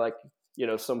changing or like,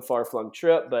 some far flung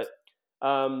trip. But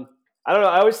I don't know.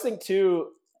 I always think too,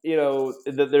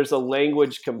 that there's a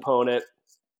language component,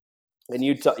 and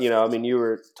I mean, you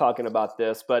were talking about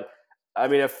this, but I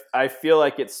mean, if I feel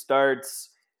like it starts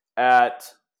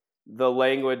at the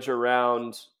language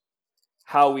around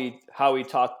how we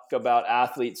talk about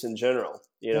athletes in general,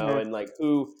 Hmm. and like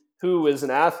who is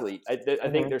an athlete. I think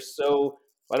Hmm. there's so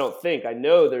I don't think I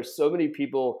know there's so many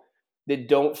people that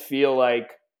don't feel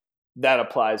like that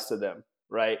applies to them,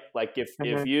 right? Like, if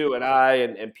Hmm. you and I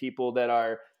and people that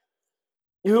are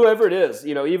whoever it is,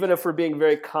 even if we're being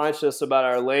very conscious about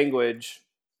our language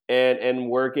and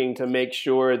working to make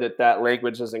sure that that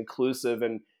language is inclusive,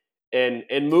 and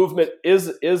movement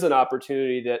is an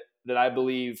opportunity that I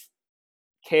believe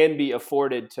can be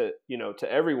afforded to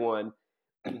everyone.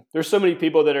 There's so many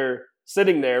people that are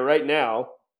sitting there right now,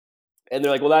 and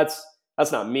they're like, well,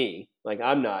 that's not me. Like,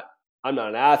 I'm not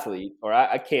an athlete, or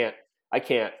I can't I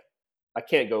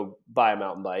can't go buy a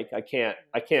mountain bike. I can't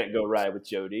go ride with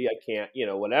Jody. I can't,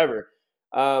 whatever.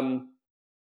 Um,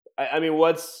 I mean,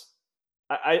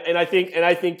 and I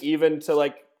think even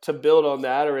to build on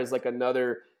that, or as like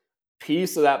another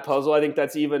piece of that puzzle, I think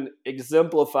that's even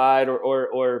exemplified,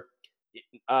 or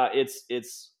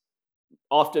it's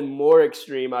often more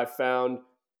extreme, I found,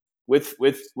 with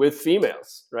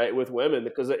females, right? With women,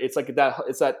 because it's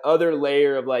that other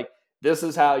layer of like, this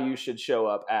is how you should show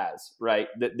up as, right?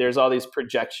 There's all these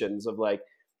projections of like,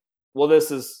 well, this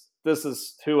is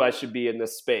who I should be in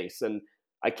this space, and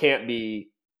I can't be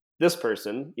this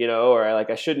person, or like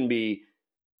I shouldn't be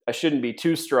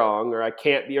too strong, or I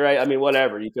can't be, right. I mean,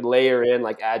 whatever, you could layer in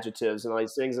like adjectives and all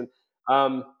these things. And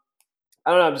um I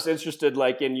don't know, I'm just interested,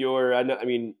 like, in your I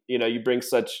mean, you bring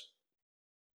such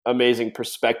amazing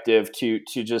perspective to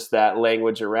just that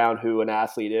language around who an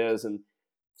athlete is, and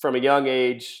from a young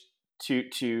age to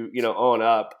on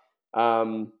up.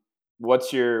 um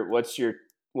what's your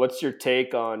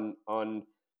take on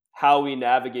how we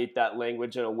navigate that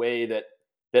language in a way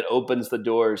that opens the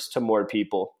doors to more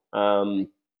people?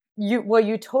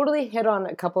 You totally hit on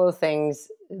a couple of things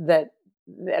that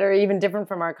are even different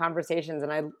from our conversations,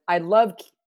 and I love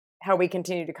how we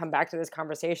continue to come back to this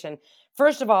conversation.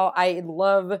 First of all, I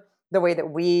love the way that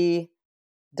we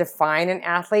define an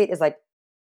athlete is like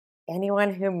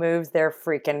anyone who moves their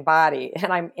freaking body,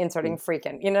 and I'm inserting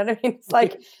freaking, you know what I mean? It's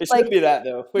It shouldn't be that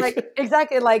though.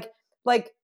 exactly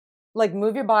like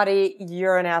move your body,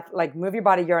 you're an athlete, like move your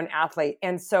body, you're an athlete.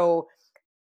 And so,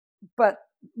 but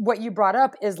what you brought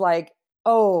up is like,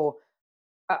 oh,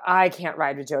 I can't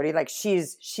ride with Jody. Like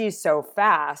she's so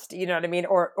fast, you know what I mean?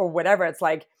 Or whatever. It's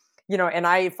like, and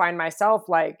I find myself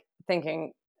like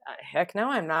thinking, heck no,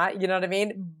 I'm not, you know what I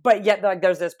mean? But yet like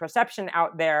there's this perception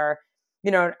out there,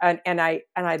 and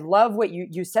I love what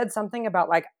you said something about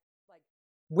like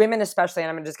women especially,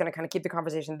 and I'm just going to kind of keep the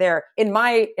conversation there. In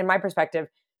my perspective,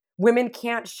 women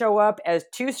can't show up as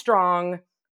too strong,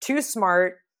 too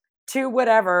smart, too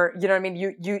whatever, you know what I mean?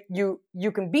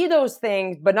 You can be those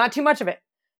things, but not too much of it.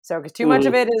 So, because too much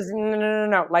of it is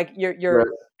no. Like you're, Right.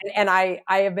 and I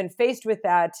have been faced with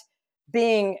that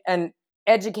being an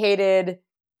educated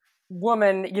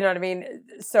woman, you know what I mean?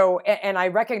 So, and I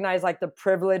recognize like the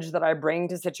privilege that I bring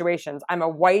to situations. I'm a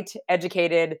white,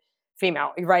 educated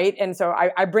female, right? And so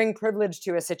I bring privilege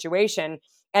to a situation.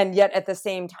 And yet at the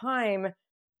same time,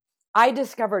 I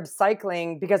discovered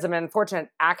cycling because of an unfortunate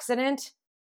accident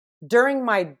during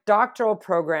my doctoral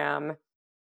program.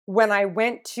 When I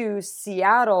went to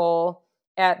Seattle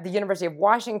at the University of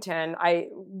Washington, I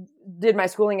did my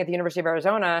schooling at the University of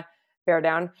Arizona, bear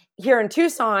down, here in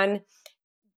Tucson.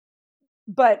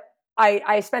 But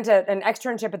I spent an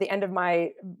externship at the end of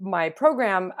my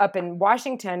program up in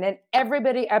Washington, and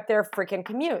everybody up there freaking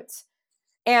commutes.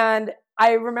 And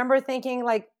I remember thinking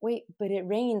like, wait, but it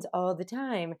rains all the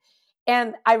time.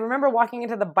 And I remember walking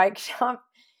into the bike shop,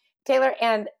 Taylor,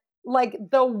 and like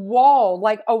the wall,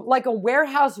 like a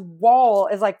warehouse wall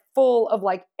is like full of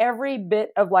like every bit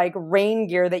of like rain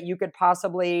gear that you could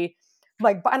possibly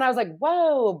like. And I was like,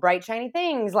 whoa, bright, shiny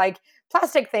things, like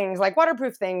plastic things, like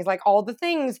waterproof things, like all the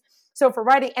things. So for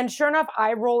riding, and sure enough,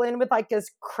 I roll in with like this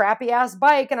crappy ass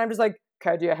bike, and I'm just like,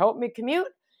 could you help me commute?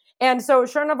 And so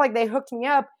sure enough, like they hooked me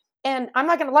up. And I'm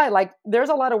not gonna lie, like there's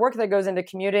a lot of work that goes into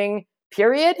commuting,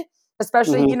 period.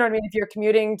 Especially, you know what I mean, if you're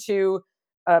commuting to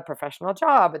a professional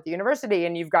job at the university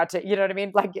and you've got to, you know what I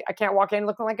mean? Like I can't walk in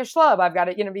looking like a schlub. I've got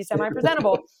to, be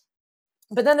semi-presentable.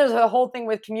 But then there's a whole thing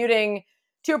with commuting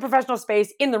to a professional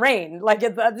space in the rain. Like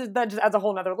that just adds a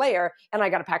whole nother layer. And I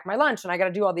got to pack my lunch and I got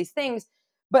to do all these things.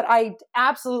 But I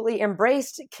absolutely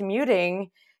embraced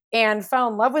commuting and fell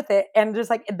in love with it. And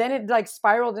just like, then it like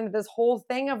spiraled into this whole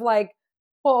thing of like,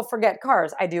 well, forget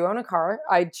cars. I do own a car.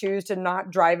 I choose to not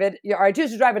drive it. Or I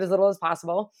choose to drive it as little as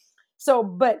possible. So,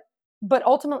 but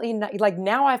ultimately, like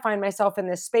now I find myself in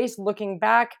this space looking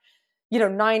back,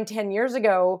 9-10 years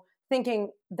ago, thinking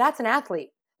that's an athlete.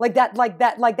 Like that's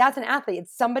an athlete.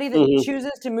 It's somebody that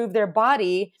chooses to move their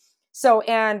body. So,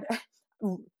 and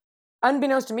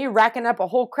unbeknownst to me, racking up a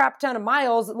whole crap ton of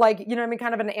miles, like, you know what I mean?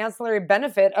 Kind of an ancillary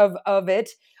benefit of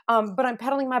it. But I'm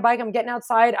pedaling my bike, I'm getting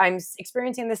outside, I'm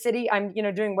experiencing the city, I'm,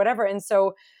 doing whatever. And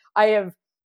so I have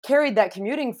carried that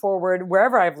commuting forward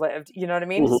wherever I've lived, you know what I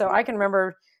mean? So I can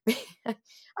remember,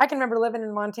 living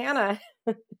in Montana,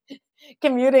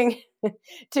 commuting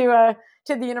to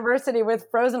the university with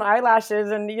frozen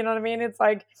eyelashes. And you know what I mean? It's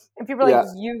like, and people are like,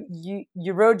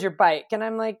 you rode your bike. And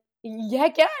I'm like,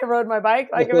 heck yeah, I rode my bike.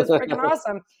 Like it was freaking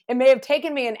awesome. It may have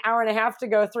taken me an hour and a half to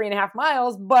go 3.5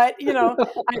 miles, but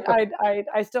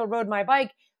I still rode my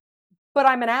bike. But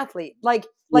I'm an athlete. Like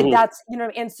that's,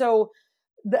 and so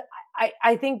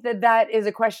I think that is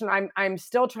a question I'm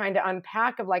still trying to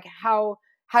unpack of like how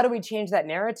do we change that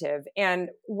narrative? And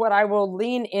what I will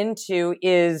lean into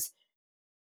is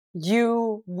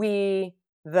you, we,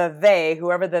 the they,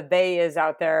 whoever the they is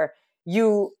out there.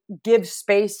 You give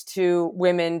space to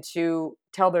women to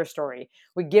tell their story.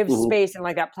 We give space and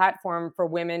like that platform for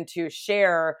women to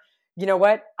share. You know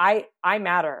what? I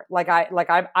matter.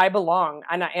 I belong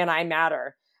and I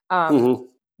matter.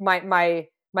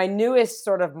 My newest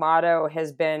sort of motto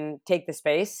has been take the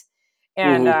space,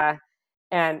 and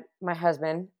my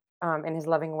husband, in his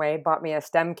loving way, bought me a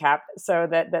stem cap so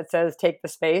that says take the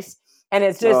space. And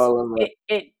it's just,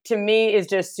 it to me is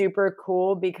just super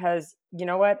cool because you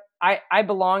know what? I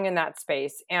belong in that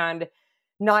space, and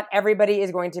not everybody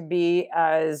is going to be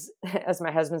as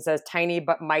my husband says, tiny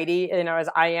but mighty, as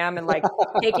I am, and like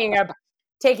taking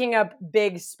up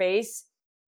big space.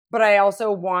 But I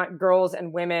also want girls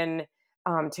and women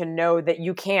to know that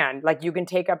you can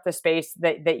take up the space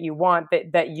that you want,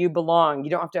 that you belong.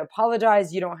 You don't have to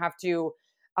apologize. You don't have to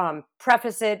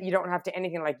preface it. You don't have to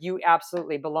anything. Like you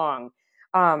absolutely belong.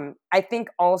 I think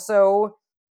also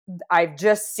I've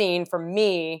just seen for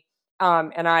me,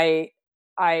 and I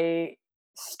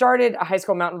started a high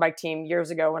school mountain bike team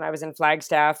years ago when I was in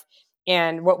Flagstaff.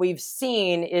 And what we've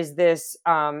seen is this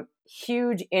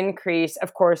huge increase,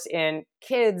 of course, in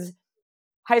kids,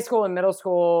 high school and middle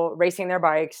school, racing their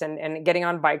bikes and getting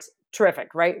on bikes.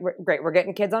 Terrific, right? Great. We're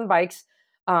getting kids on bikes.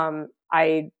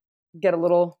 I get a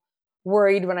little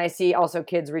worried when I see also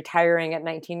kids retiring at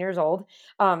 19 years old.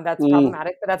 That's Mm.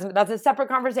 problematic, but that's a separate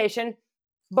conversation.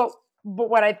 But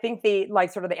what I think the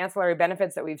like sort of the ancillary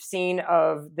benefits that we've seen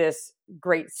of this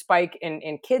great spike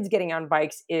in kids getting on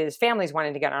bikes is families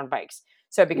wanting to get on bikes.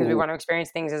 So because we Mhm. want to experience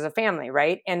things as a family,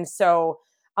 right? And so,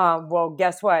 well,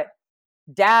 guess what?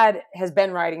 Dad has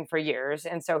been riding for years,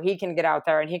 and so he can get out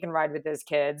there and he can ride with his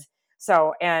kids.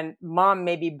 So, and mom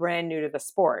may be brand new to the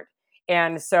sport.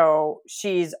 And so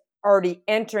she's already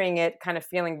entering it kind of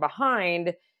feeling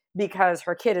behind because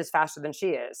her kid is faster than she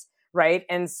is, right?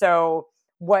 And so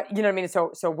what, you know what I mean?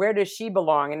 So where does she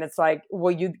belong? And it's like,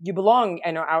 well, you belong,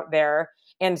 I know, out there.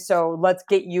 And so let's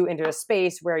get you into a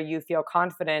space where you feel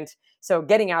confident. So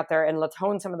getting out there and let's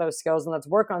hone some of those skills and let's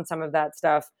work on some of that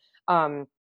stuff. Um,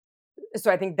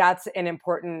 so I think that's an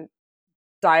important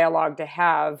dialogue to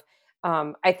have.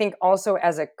 I think also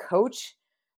as a coach,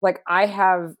 like I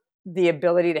have the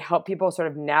ability to help people sort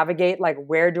of navigate like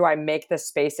where do I make the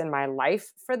space in my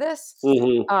life for this?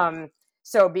 Mhm. Um,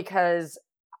 so because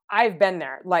I've been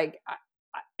there, like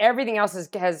everything else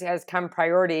has come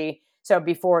priority. So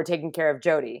before taking care of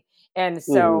Jody. And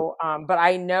Mhm. so, but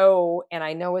I know, and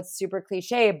I know it's super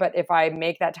cliche, but if I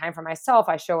make that time for myself,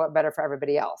 I show up better for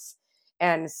everybody else.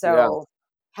 And Yeah. so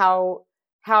how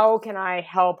how can I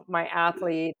help my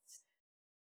athletes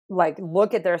like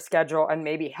look at their schedule and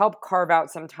maybe help carve out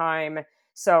some time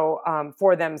so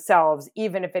for themselves,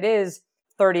 even if it is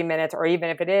 30 minutes or even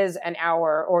if it is an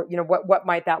hour or you know what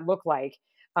might that look like?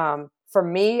 For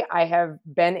me, I have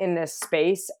been in this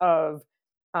space of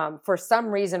for some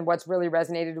reason what's really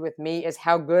resonated with me is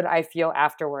how good I feel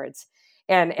afterwards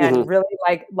and Mhm. really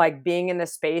like being in the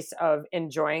space of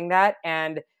enjoying that.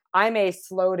 And I'm a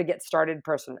slow to get started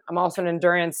person. I'm also an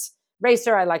endurance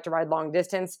racer. I like to ride long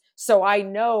distance. So I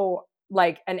know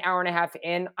like an hour and a half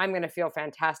in, I'm going to feel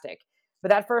fantastic. But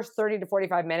that first 30 to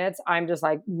 45 minutes, I'm just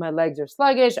like, my legs are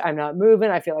sluggish. I'm not moving.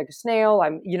 I feel like a snail.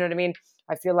 You know what I mean?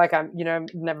 I feel like never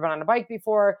been on a bike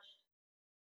before.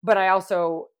 But I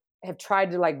also have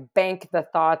tried to like bank the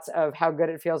thoughts of how good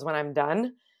it feels when I'm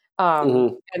done.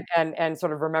 Mhm. And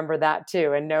sort of remember that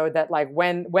too and know that like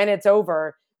when it's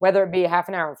over, whether it be half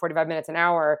an hour, 45 minutes, an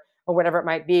hour, or whatever it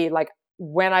might be, like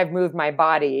when I've moved my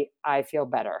body, I feel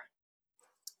better.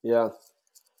 Yeah.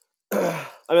 I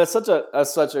mean, that's such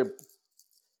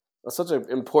an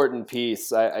important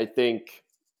piece. I think,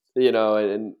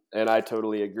 and I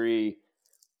totally agree.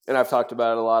 And I've talked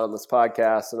about it a lot on this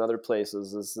podcast and other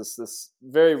places. Is this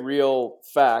very real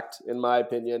fact, in my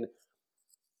opinion,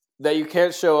 that you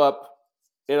can't show up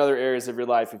in other areas of your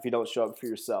life if you don't show up for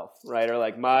yourself, right? Or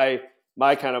like my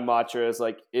kind of mantra is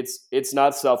like it's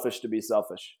not selfish to be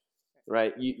selfish,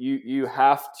 right? You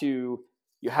have to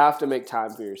make time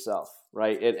for yourself,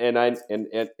 right?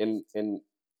 And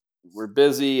we're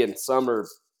busy, and some are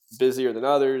busier than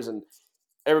others, and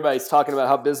everybody's talking about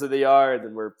how busy they are, and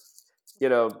then we're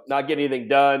not getting anything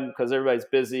done because everybody's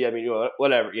busy. I mean,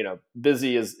 whatever,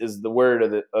 busy is the word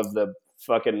of the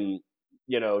fucking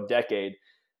decade.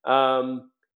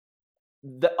 Um,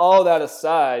 all that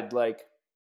aside, like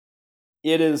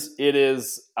it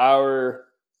is our,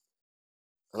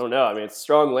 I don't know. I mean, it's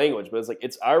strong language, but it's like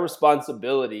it's our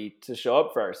responsibility to show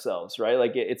up for ourselves, right?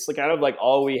 Like it's like kind of like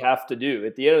all we have to do.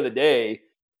 At the end of the day,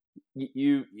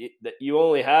 you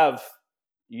only have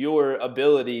your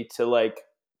ability to like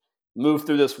move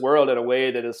through this world in a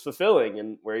way that is fulfilling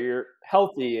and where you're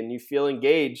healthy and you feel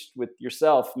engaged with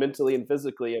yourself mentally and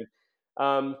physically. And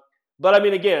but I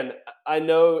mean, again, I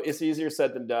know it's easier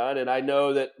said than done, and I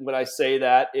know that when I say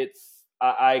that,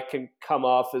 I can come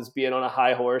off as being on a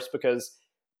high horse because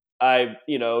I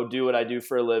do what I do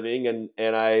for a living, and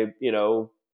I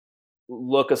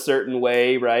look a certain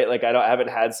way, right? Like I haven't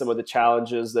had some of the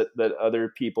challenges that other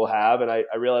people have, and I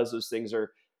realize those things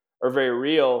are very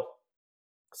real.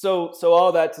 So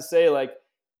all that to say, like,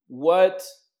 what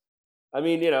I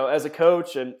mean, as a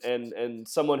coach and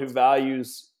someone who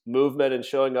values movement and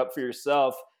showing up for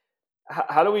yourself,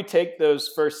 how do we take those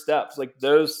first steps? Like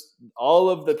those, all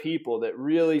of the people that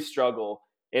really struggle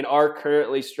and are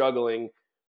currently struggling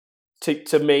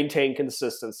to maintain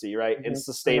consistency, right, and Hmm.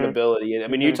 Hmm. sustainability. And I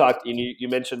mean, you Hmm. talked, and you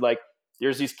mentioned like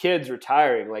there's these kids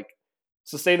retiring. Like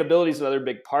sustainability is another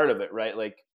big part of it, right?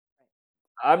 Like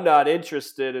I'm not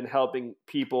interested in helping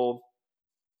people,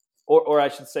 or I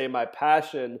should say, my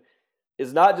passion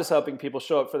is not just helping people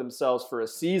show up for themselves for a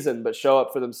season, but show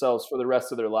up for themselves for the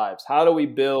rest of their lives. How do we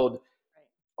build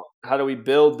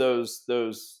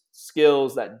those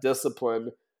skills, that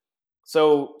discipline?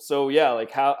 So yeah,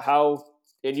 like how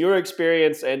in your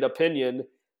experience and opinion,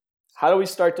 how do we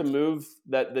start to move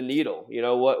the needle?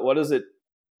 What does it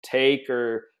take,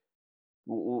 or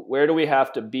where do we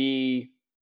have to be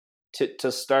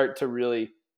to start to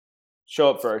really show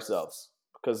up for ourselves?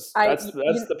 Because I that's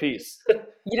the piece.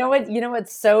 You know what? You know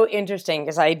what's so interesting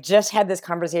is I just had this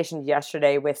conversation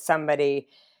yesterday with somebody,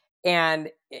 and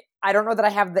I don't know that I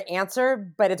have the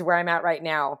answer, but it's where I'm at right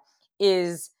now.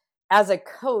 Is as a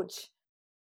coach,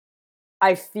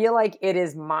 I feel like it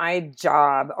is my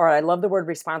job, or I love the word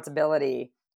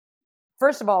responsibility.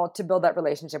 First of all, to build that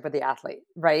relationship with the athlete,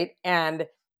 right? And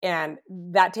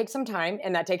that takes some time,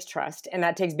 and that takes trust, and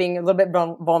that takes being a little bit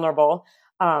vulnerable.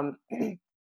 Um,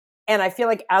 And I feel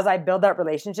like as I build that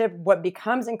relationship, what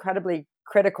becomes incredibly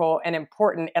critical and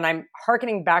important, and I'm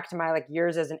hearkening back to my like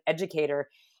years as an educator,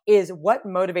 is what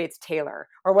motivates Taylor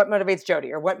or what motivates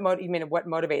Jody or what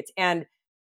motivates. And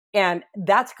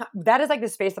that is like the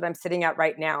space that I'm sitting at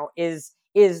right now is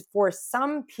for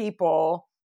some people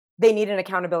they need an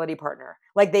accountability partner.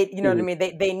 Like they, you know what I Mhm.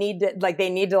 mean? They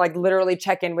need to like literally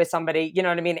check in with somebody, you know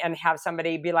what I mean? And have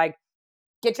somebody be like,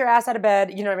 get your ass out of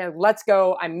bed. You know what I mean? Let's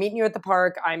go. I'm meeting you at the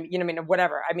park. You know what I mean?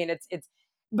 Whatever. I mean,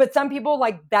 but some people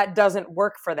like that doesn't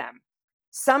work for them.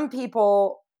 Some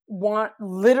people want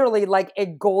literally like a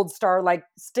gold star, like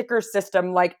sticker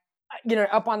system, like,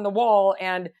 up on the wall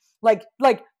and like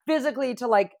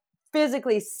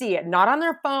physically see it, not on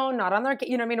their phone, not on their,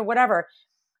 you know what I mean? Whatever.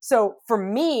 So for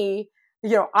me,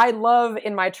 I love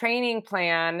in my training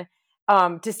plan,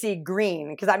 to see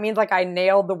green because that means like I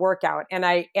nailed the workout and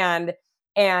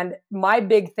my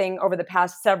big thing over the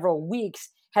past several weeks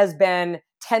has been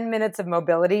 10 minutes of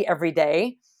mobility every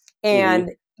day. And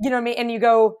Mhm. you know what I mean? And you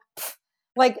go,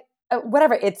 like,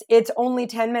 whatever, it's only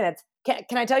 10 minutes. Can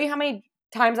I tell you how many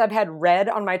times I've had red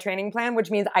on my training plan, which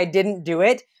means I didn't do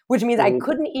it, which means I Mhm.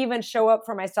 couldn't even show up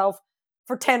for myself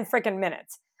for 10 freaking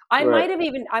minutes. Right.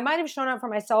 I might have shown up for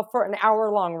myself for an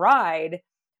hour-long ride,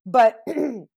 but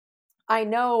I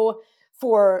know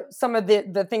for some of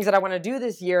the things that I want to do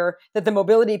this year that the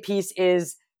mobility piece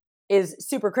is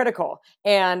super critical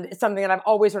and it's something that I've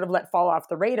always sort of let fall off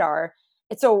the radar.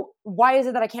 And so why is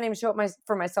it that I can't even show up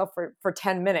for myself for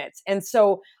 10 minutes? And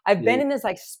so I've been Mhm. in this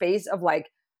like space of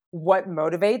like what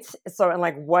motivates and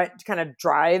like what kind of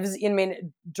drives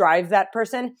that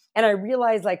person. And I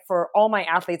realize like for all my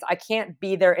athletes, I can't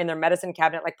be there in their medicine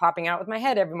cabinet like popping out with my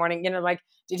head every morning, like,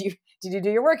 did you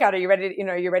do your workout? Are you ready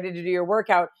you're ready to do your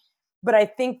workout? But I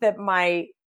think that my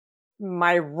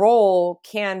role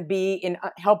can be in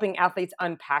helping athletes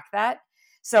unpack that.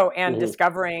 So, and Mhm.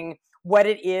 discovering what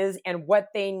it is and what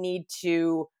they need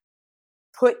to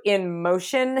put in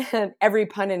motion, every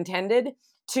pun intended,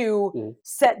 to Mhm.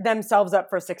 set themselves up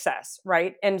for success.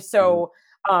 Right. And Mhm. so,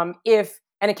 if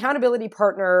an accountability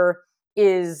partner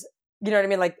is, you know what I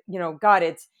mean? Like, God,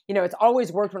 it's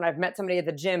always worked when I've met somebody at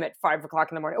the gym at 5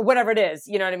 o'clock in the morning, or whatever it is,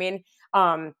 you know what I mean?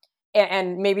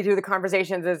 And maybe through the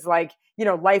conversations is like,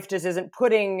 life just isn't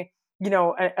putting,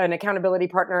 an accountability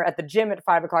partner at the gym at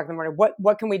 5 o'clock in the morning.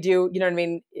 What can we do? You know what I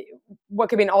mean? What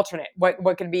could be an alternate?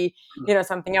 What could be,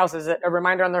 something else? Is it a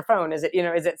reminder on their phone? Is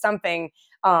it something?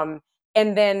 Um,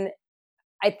 and then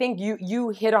I think you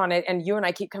hit on it, and you and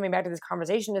I keep coming back to this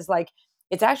conversation is like,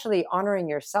 it's actually honoring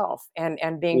yourself and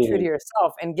being true to Mhm.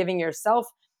 yourself and giving yourself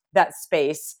that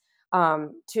space,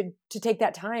 to take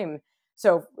that time.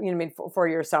 So, you know what I mean, for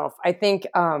yourself. I think,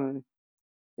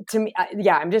 to me,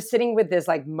 yeah, I'm just sitting with this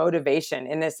like motivation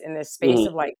in this space Mhm.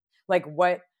 of like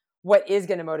what is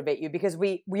going to motivate you, because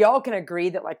we all can agree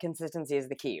that like consistency is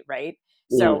the key, right?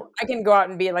 Mhm. So I can go out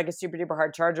and be like a super duper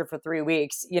hard charger for 3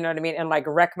 weeks, you know what I mean, and like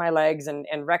wreck my legs and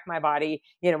wreck my body,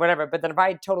 whatever. But then if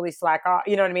I totally slack off,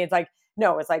 you know what I mean, it's like,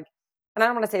 no, it's like, and I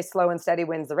don't want to say slow and steady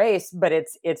wins the race, but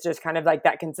it's just kind of like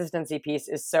that consistency piece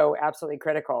is so absolutely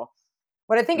critical.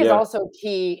 What I think is Yeah. also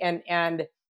key, and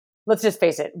let's just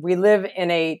face it, we live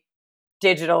in a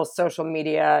digital social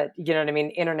media, you know what I mean,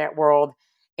 internet world.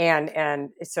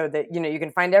 And so that, you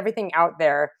can find everything out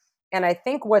there. And I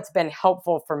think what's been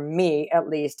helpful for me, at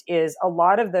least, is a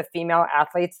lot of the female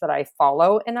athletes that I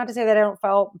follow, and not to say that I don't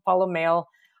follow male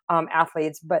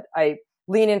athletes, but I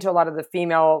lean into a lot of the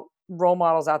female role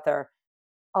models out there.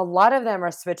 A lot of them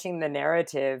are switching the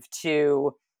narrative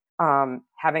to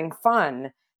having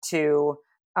fun, to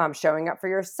showing up for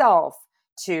yourself,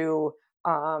 to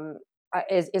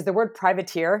is the word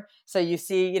privateer. So you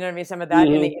see, you know what I mean, some of that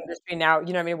in the Mhm. industry now,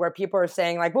 you know what I mean, where people are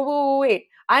saying like, whoa, whoa, whoa, wait,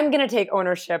 I'm going to take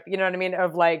ownership, you know what I mean,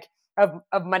 of like, of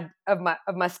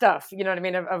my stuff. You know what I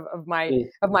mean? Of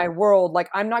my world. Like,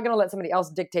 I'm not going to let somebody else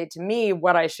dictate to me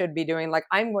what I should be doing. Like,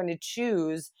 I'm going to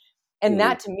choose. And Mhm.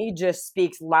 that to me just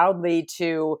speaks loudly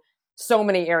to so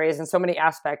many areas and so many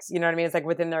aspects. You know what I mean? It's like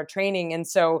within their training. And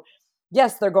so,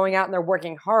 yes, they're going out and they're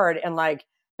working hard, and like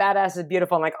badass is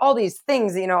beautiful, and like all these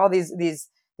things, all these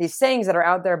sayings that are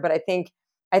out there. But I think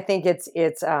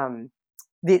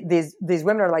these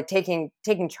women are like taking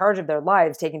charge of their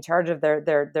lives, taking charge of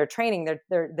their training,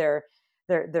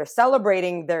 they're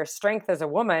celebrating their strength as a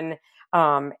woman,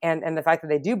 and the fact that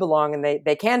they do belong, and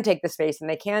they can take the space and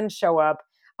they can show up,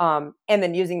 and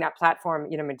then using that platform,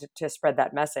 to spread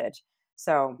that message.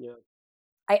 So Yeah.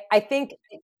 I think,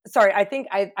 sorry, I think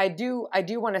I do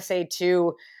want to say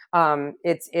too,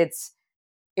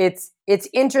 it's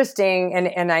interesting,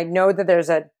 and I know that there's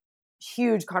a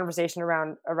huge conversation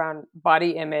around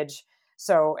body image.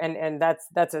 So, and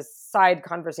that's a side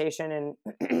conversation,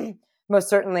 and most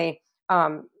certainly,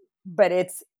 but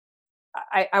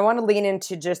I want to lean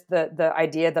into just the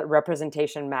idea that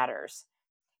representation matters.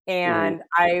 Mhm.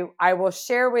 And I will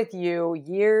share with you,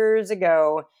 years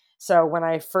ago, so when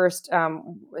I first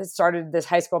started this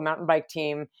high school mountain bike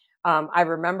team, I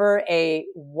remember a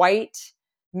white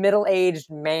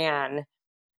middle-aged man,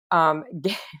 um,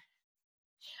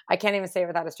 I can't even say it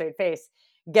without a straight face,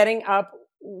 getting up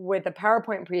with a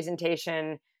PowerPoint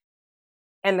presentation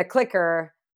and the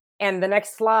clicker, and the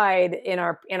next slide in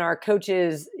our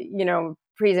coach's,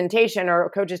 presentation, or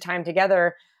coach's time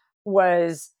together,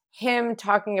 was him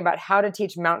talking about how to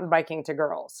teach mountain biking to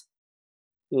girls.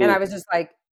 And I Mm. was just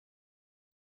like,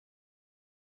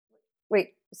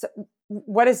 wait, so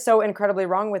what is so incredibly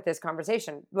wrong with this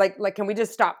conversation? Like, can we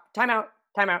just stop? Time out,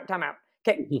 time out, time out.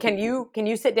 Can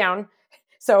you sit down?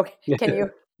 So can you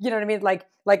know what I mean? Like,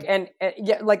 and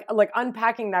yeah, like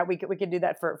unpacking that, we could do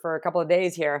that for a couple of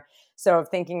days here. So of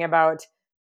thinking about,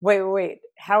 wait,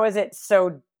 how is it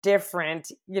so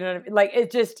different? You know what I mean? Like,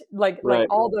 it just like Right.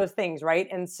 all those things, right?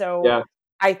 And so Yeah.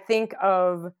 I think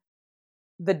of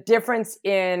the difference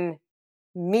in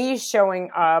me showing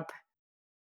up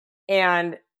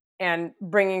and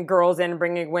bringing girls in,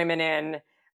 bringing women in,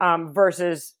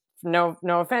 versus, no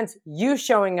offense, you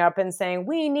showing up and saying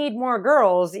we need more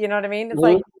girls. You know what I mean? It's Mhm.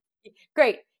 like,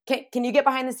 great. Can you get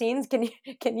behind the scenes? Can you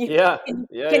can you Yeah. can,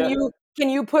 Yeah. can Yeah. you can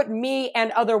you put me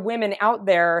and other women out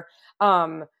there,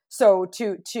 so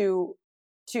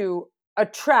to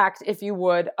attract, if you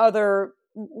would, other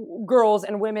girls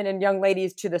and women and young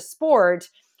ladies to the sport,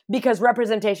 because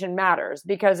representation matters.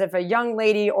 Because if a young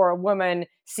lady or a woman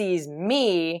sees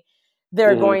me,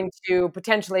 they're Mhm. going to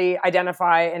potentially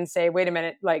identify and say, wait a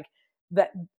minute, like,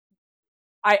 that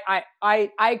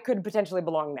I could potentially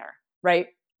belong there, right?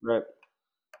 Right.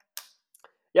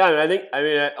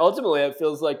 Yeah, ultimately, it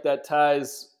feels like that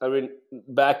ties,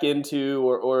 back into,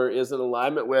 or is in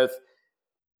alignment with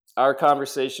our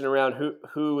conversation around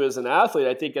who is an athlete.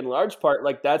 I think in large part,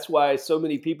 like, that's why so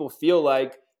many people feel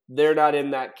like they're not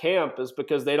in that camp, is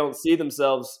because they don't see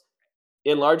themselves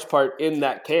in large part in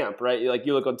that camp, right? Like,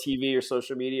 you look on TV or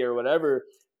social media or whatever,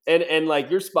 and like,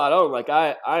 you're spot on. Like,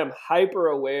 I am hyper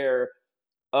aware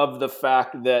of the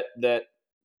fact that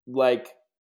like,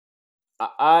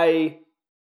 I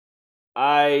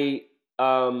I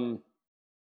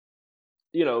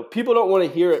people don't want to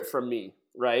hear it from me,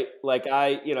 right? Like,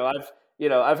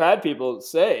 I've had people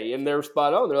say, and they're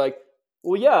spot on. They're like,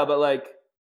 well, yeah, but like,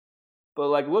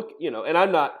 look, and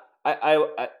I'm not.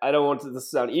 I don't want to this to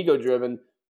sound ego driven,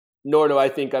 nor do I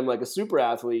think I'm like a super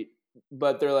athlete.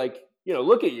 But they're like,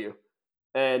 look at you,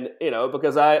 and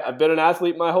because I've been an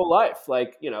athlete my whole life.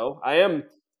 Like, I am,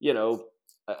 you know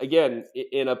again,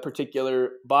 in a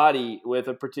particular body with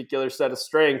a particular set of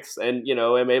strengths, and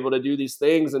am able to do these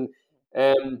things, and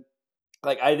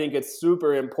like, I think it's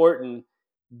super important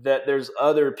that there's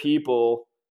other people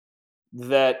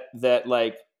that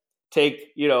like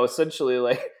take, essentially,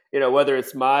 like, whether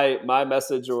it's my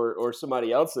message or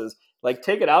somebody else's, like,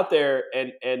 take it out there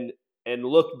and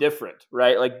look different,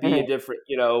 right? Like, be a Mhm. different,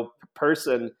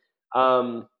 person.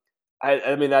 Um i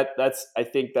i mean that that's I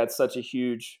think that's such a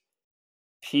huge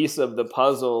piece of the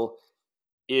puzzle,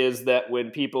 is that when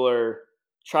people are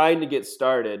trying to get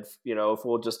started, if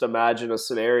we'll just imagine a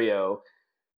scenario,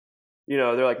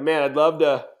 they're like, man, I'd love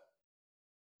to,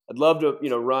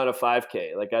 run a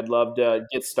 5K. Like, I'd love to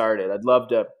get started. I'd love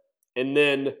to. And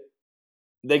then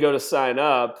they go to sign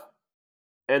up,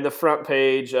 and the front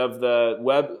page of the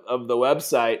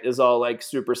website is all like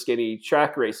super skinny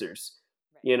track racers,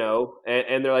 and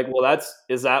they're like, well,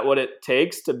 is that what it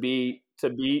takes to be, to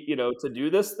do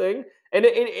this thing? And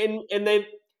they,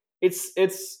 it's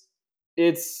it's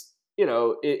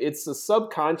a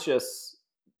subconscious,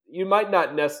 you might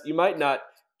not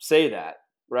say that,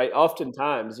 right?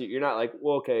 Oftentimes you're not like,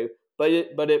 well, okay, but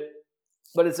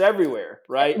it's everywhere,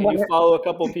 right? And you follow a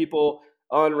couple people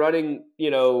on running,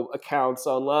 accounts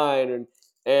online,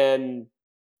 and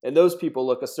and those people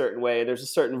look a certain way, and there's a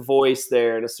certain voice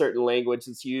there and a certain language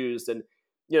that's used. And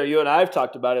you and I've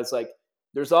talked about it. It's like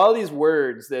there's all these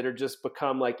words that are just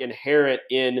become like inherent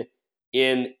in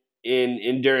in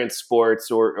endurance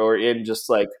sports, or in just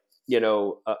like you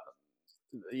know uh,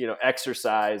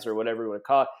 exercise or whatever you want to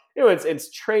call it.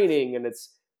 It's training, and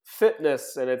it's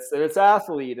fitness, and it's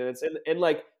athlete, and and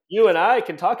like you and I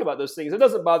can talk about those things. It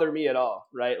doesn't bother me at all,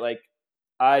 right? Like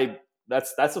I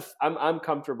I'm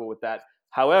comfortable with that.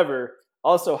 However,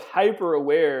 also hyper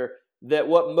aware that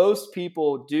what most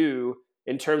people do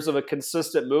in terms of a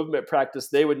consistent movement practice,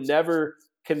 they would never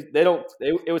they don't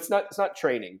it's not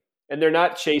training, and they're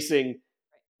not chasing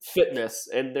fitness,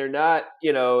 and they're not,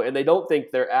 and they don't think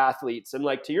they're athletes. And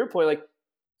like to your point, like,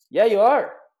 yeah, you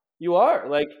are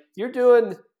like you're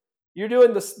doing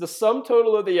the sum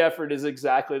total of the effort is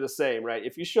exactly the same, right?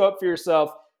 If you show up for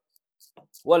yourself,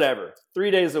 whatever,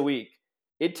 3 days a week,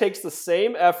 it takes the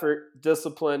same effort,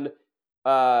 discipline,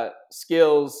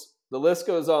 skills, the list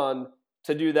goes on,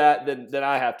 to do that than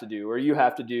I have to do, or you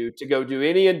have to do, to go do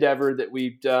any endeavor that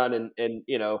we've done.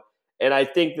 And I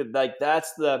think that like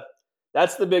that's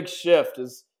the big shift,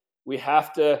 is we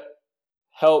have to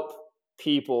help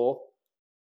people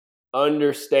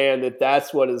understand that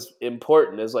that's what is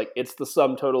important, is like it's the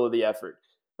sum total of the effort,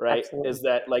 right? Absolutely. Is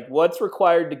that like what's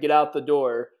required to get out the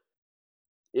door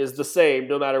is the same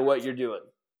no matter what you're doing,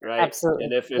 right? Absolutely.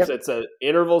 And if Yep. it's an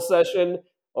interval session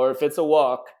or if it's a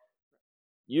walk,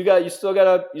 you still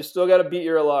gotta beat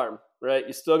your alarm, right?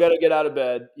 You still gotta get out of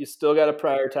bed. You still gotta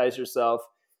prioritize yourself.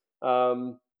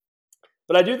 Um,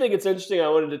 but I do think it's interesting. I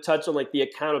wanted to touch on like the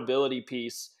accountability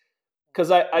piece,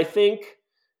 because I think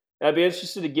I'd be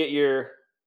interested to get your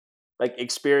like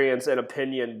experience and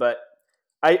opinion. But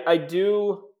I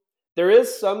do there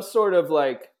is some sort of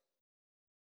like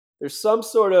there's some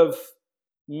sort of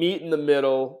meet in the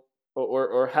middle,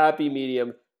 or happy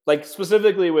medium, like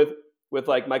specifically with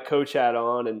like my coach hat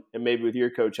on, and maybe with your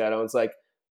coach hat on. It's like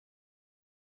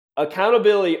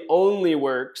accountability only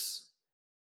works,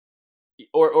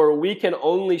 or we can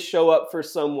only show up for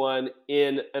someone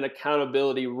in an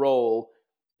accountability role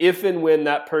if and when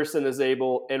that person is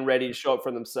able and ready to show up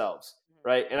for themselves,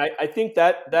 right? And I think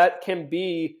that can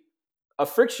be a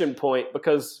friction point,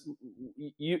 because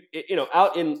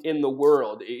out in the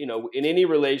world, in any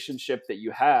relationship that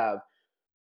you have,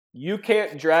 you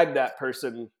can't drag that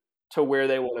person to where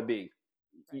they want to be.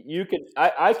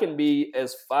 I can be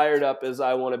as fired up as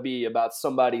I want to be about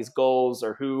somebody's goals,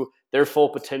 or who their full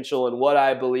potential and what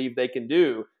I believe they can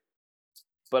do,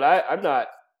 but I'm not,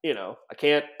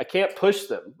 I can't push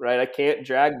them, right? I can't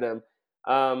drag them.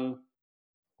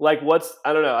 Like what's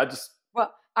I don't know, I just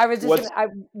Well, I was just what's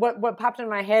gonna. What popped in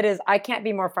my head is I can't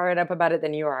be more fired up about it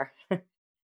than you are. And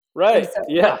right. so,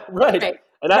 Yeah, right. right,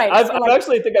 And right. So I've like,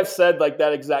 actually think I've said like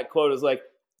that exact quote is like,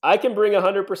 I can bring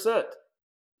 100%.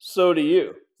 So do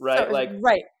you, right? Like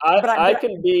right, I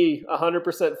can be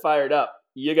 100% fired up.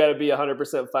 You got to be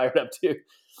 100% fired up too.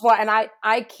 well, and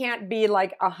I can't be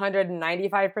like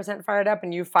 195% fired up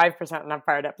and you 5% not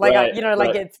fired up. Like Right,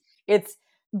 like right. it's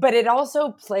but it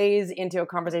also plays into a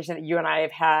conversation that you and I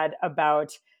have had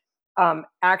about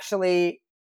actually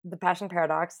the passion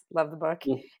paradox. Love the book.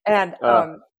 Mm. And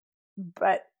Uh,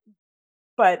 but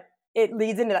but it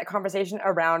leads into that conversation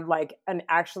around like an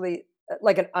actually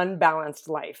like an unbalanced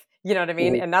life. You know what I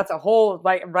mean? mhm. And that's a whole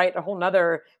like right a whole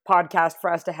nother podcast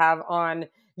for us to have on,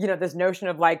 this notion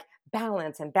of like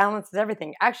balance, and balance is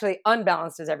everything. Actually,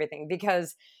 unbalanced is everything,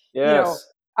 because you know Yes.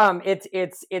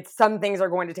 it's some things are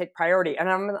going to take priority, and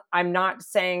I'm not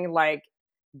saying like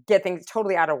get things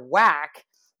totally out of whack.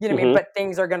 You know what I mean? Hmm. But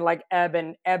things are going to like ebb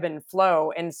and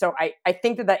flow. And so I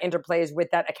think that interplays with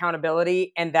that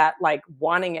accountability and that like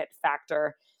wanting it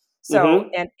factor. So,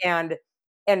 Hmm.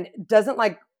 and doesn't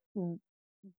like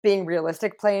being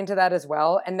realistic play into that as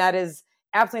well. And that is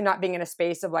absolutely not being in a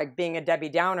space of like being a Debbie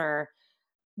Downer,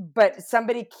 but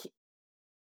somebody,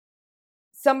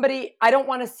 I don't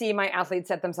want to see my athletes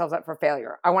set themselves up for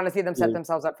failure. I want to see them set Hmm.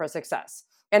 themselves up for success.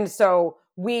 And so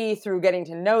we, through getting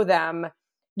to know them,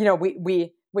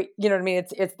 we you know what I mean?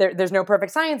 It's there's no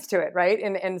perfect science to it, right?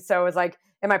 And so it's like,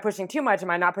 am I pushing too much? Am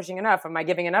I not pushing enough? Am I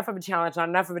giving enough of a challenge, not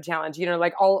enough of a challenge?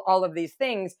 Like all of these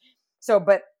things. So,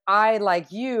 but I,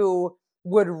 like you,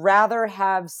 would rather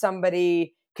have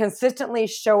somebody consistently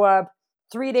show up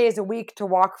 3 days a week to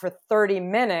walk for 30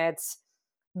 minutes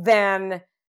than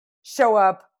show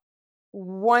up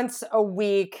once a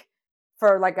week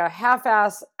for like a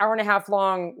half-ass hour and a half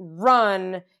long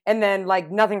run and then like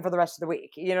nothing for the rest of the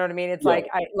week. You know what I mean? It's Yeah.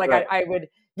 Right. I would,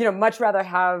 much rather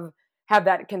have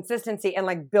that consistency and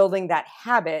like building that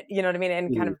habit, you know what I mean?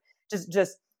 And kind Mhm. of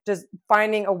just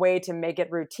finding a way to make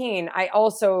it routine. I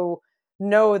also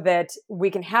know that we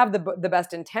can have the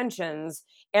best intentions,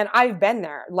 and I've been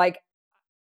there. Like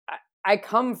I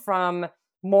come from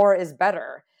more is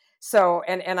better. So,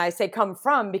 and I say come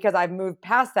from because I've moved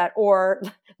past that, or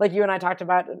like you and I talked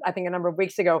about, I think a number of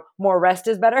weeks ago, more rest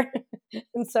is better.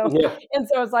 and so, Yeah. and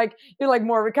so it's like,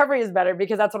 more recovery is better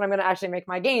because that's when I'm going to actually make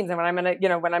my gains and when I'm going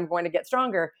to, when I'm going to get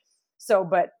stronger. So,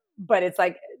 but it's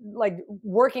like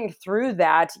working through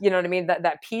that, you know what I mean?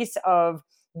 That piece of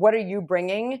what are you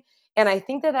bringing? And I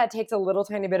think that takes a little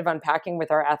tiny bit of unpacking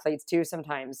with our athletes too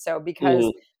sometimes. So, because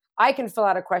Mhm. I can fill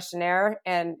out a questionnaire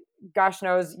and gosh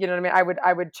knows, you know what I mean?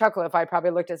 I would chuckle if I probably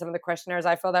looked at some of the questionnaires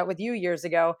I filled out with you years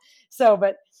ago. So,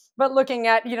 but looking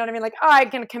at, you know what I mean? Like, oh, I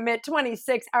can commit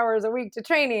 26 hours a week to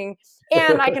training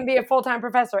and I can be a full-time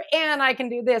professor and I can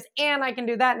do this and I can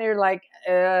do that. And you're like,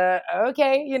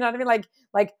 okay, you know what I mean?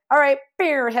 Like, all right,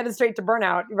 headed straight to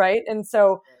burnout. Right. And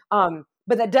so,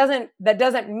 but that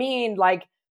doesn't mean like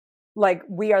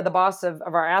we are the boss of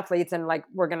our athletes and like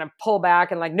we're going to pull back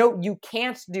and like no you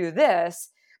can't do this,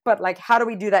 but like how do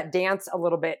we do that dance a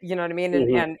little bit, you know what I mean? and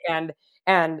Mhm. and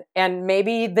and and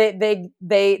maybe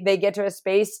they get to a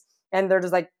space and they're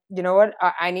just like, you know what,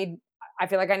 I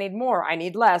feel like I need more, I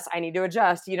need less, I need to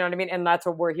adjust, you know what I mean? And that's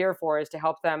what we're here for, is to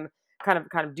help them kind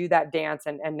of do that dance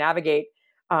and navigate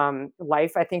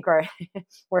life. I think we're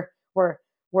we're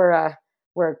we're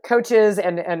we're coaches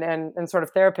and sort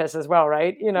of therapists as well,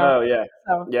 right? Oh, yeah.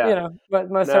 So, Yeah. but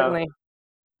most No, certainly.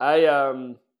 I,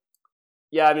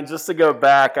 yeah, I mean, just to go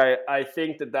back, I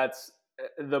think that's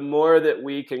the more that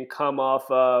we can come off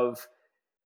of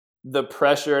the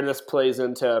pressure, and this plays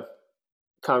into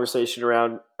conversation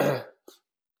around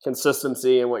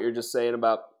consistency and what you're just saying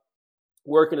about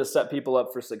working to set people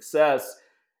up for success.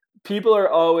 People are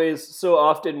always, so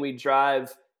often we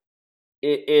drive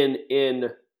in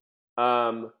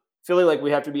feeling like we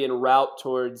have to be en route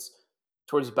towards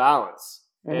balance.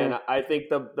 Mhm. And I think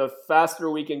the faster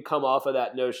we can come off of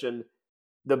that notion,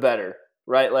 the better,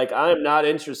 right? Like, I'm not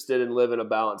interested in living a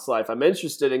balanced life. I'm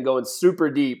interested in going super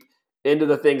deep into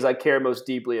the things I care most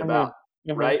deeply about,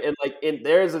 Mhm. Mhm. right? And like,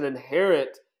 there's an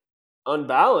inherent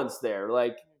unbalance there.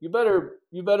 Like, you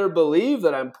better believe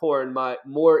that I'm pouring my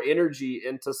more energy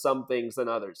into some things than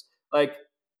others. Like,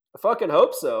 I fucking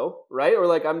hope so, right? Or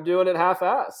like I'm doing it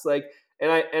half-ass. Like,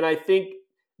 and I think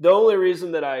the only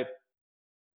reason that I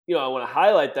want to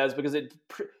highlight that is because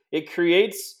it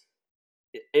creates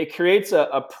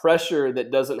a pressure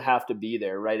that doesn't have to be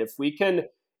there, right? If we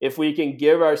can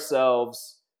give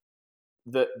ourselves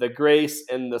the grace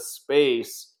and the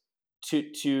space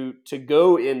to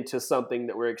go into something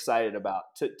that we're excited about,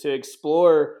 to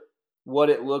explore what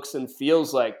it looks and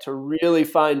feels like, to really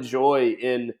find joy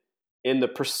in the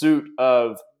pursuit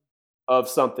of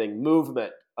something,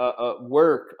 movement,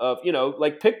 work, of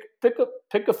like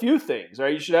pick a few things,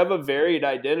 right? You should have a varied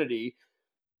identity.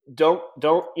 Don't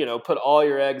put all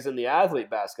your eggs in the athlete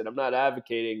basket. I'm not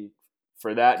advocating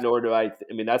for that, nor do I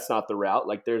mean, that's not the route.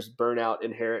 Like, there's burnout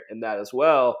inherent in that as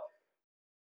well.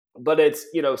 But it's,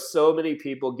 so many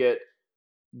people get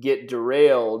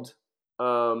derailed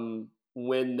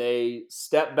when they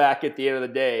step back at the end of the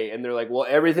day and they're like, well,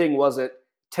 everything wasn't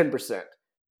 10%,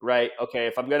 right? Okay,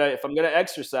 if I'm gonna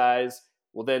exercise,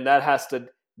 well, then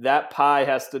that pie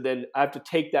has to, then I have to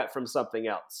take that from something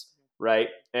else, right?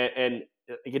 And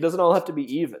it doesn't all have to be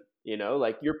even,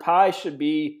 like, your pie should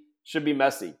be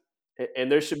messy, and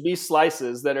there should be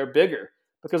slices that are bigger,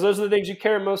 because those are the things you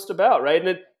care most about, right?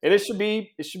 And it should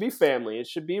be family, it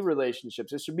should be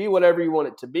relationships, it should be whatever you want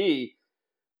it to be.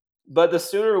 But the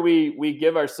sooner we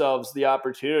give ourselves the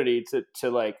opportunity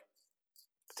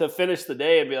to finish the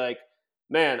day and be like,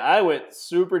 man, I went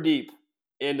super deep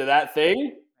into that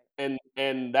thing,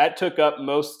 and that took up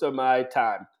most of my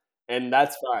time, and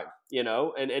that's fine,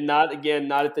 and not, again,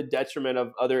 not at the detriment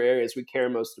of other areas we care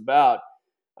most about.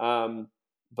 um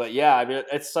but yeah, I mean,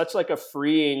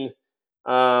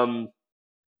 um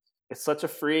it's such a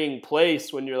freeing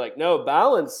place when you're like, no,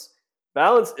 balance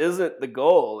isn't the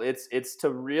goal. It's to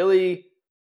really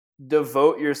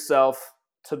devote yourself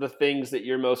to the things that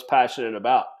you're most passionate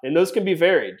about, and those can be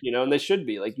varied, and they should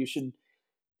be, like, you should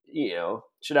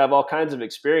have all kinds of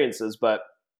experiences. But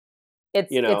It's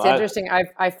I interesting.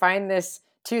 I find this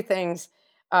two things.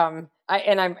 I'm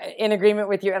in agreement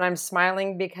with you, and I'm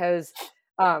smiling because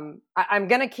I'm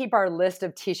gonna keep our list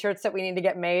of T-shirts that we need to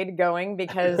get made going,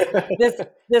 because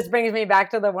this brings me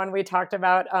back to the one we talked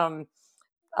about.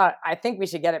 I think we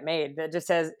should get it made that just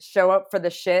says show up for the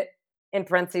shit in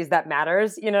parentheses that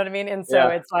matters. You know what I mean? And so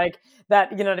Yeah. it's like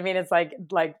that, you know what I mean? It's like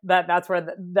that, that's where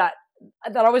that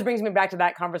always brings me back to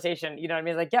that conversation. You know what I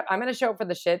mean? Like, yep, I'm going to show up for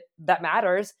the shit that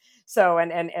matters. So,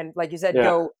 and like you said, Yeah.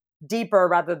 go deeper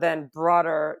rather than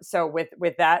broader. So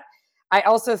with that, I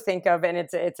also think of, and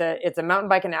it's a mountain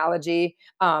bike analogy.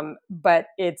 But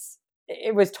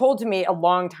it was told to me a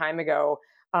long time ago,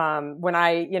 when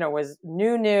I, was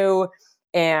new,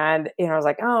 and, I was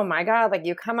like, oh my God, like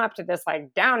you come up to this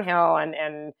like downhill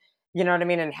and, you know what I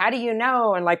mean? And how do you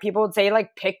know? And like people would say,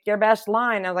 like, pick your best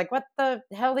line. I was like, what the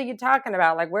hell are you talking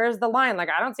about? Like, where's the line? Like,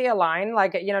 I don't see a line.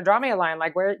 Like, draw me a line.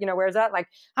 Like, where's that? Like,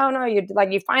 I don't know.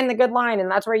 You find the good line and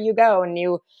that's where you go. And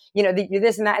you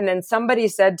this and that. And then somebody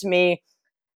said to me,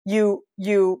 you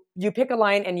pick a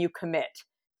line and you commit.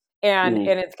 And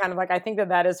it's kind of like, I think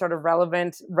that is sort of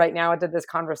relevant right now into this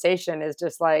conversation, is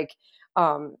just like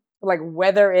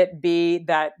whether it be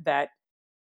that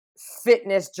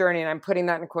fitness journey, and I'm putting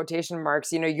that in quotation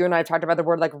marks. You and I have talked about the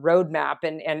word like roadmap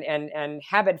and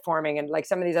habit forming and like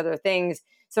some of these other things.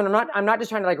 So I'm not just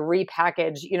trying to like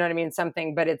repackage, you know what I mean,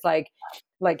 something, but it's like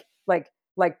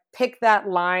pick that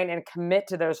line and commit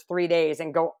to those 3 days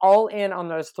and go all in on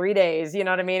those 3 days, you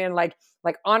know what I mean? And like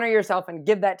honor yourself and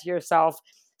give that to yourself.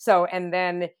 So, and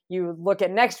then you look at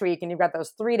next week and you've got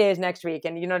those 3 days next week,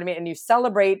 and you know what I mean? And you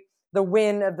celebrate the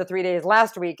win of the 3 days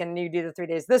last week, and you do the 3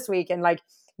 days this week, and like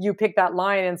you pick that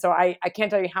line. And so I can't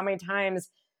tell you how many times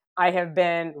I have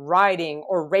been riding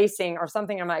or racing or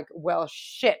something. I'm like, well,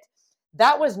 shit,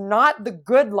 that was not the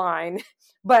good line,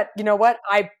 but you know what?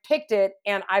 I picked it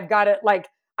and I've got it. Like,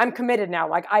 I'm committed now.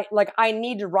 Like I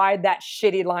need to ride that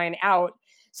shitty line out.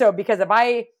 So, because if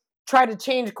I try to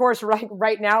change course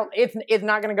right now, it's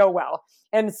not going to go well.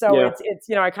 And so Yeah. it's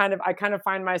I kind of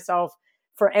find myself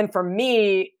for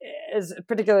me, as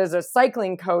particularly as a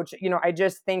cycling coach, I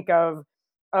just think of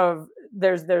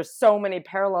there's so many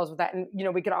parallels with that. And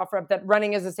we could offer up that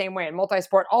running is the same way, and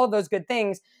multi-sport, all of those good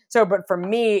things. So, but for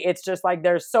me, it's just like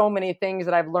there's so many things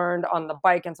that I've learned on the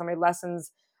bike and so many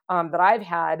lessons that I've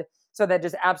had, so that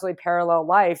just absolutely parallel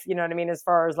life, you know what I mean, as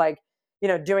far as like,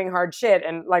 doing hard shit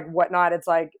and like whatnot. It's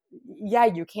like, yeah,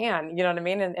 you can, you know what I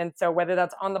mean? And so whether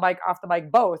that's on the bike, off the bike,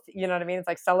 both, you know what I mean? It's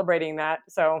like celebrating that.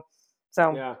 So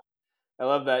Yeah. I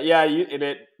love that. Yeah. And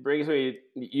it brings me,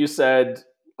 you said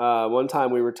one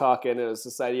time we were talking, and it was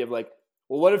this idea of like,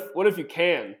 well, what if you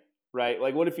can, right?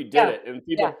 Like, what if you did yeah, it? And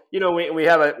people, yeah, we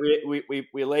have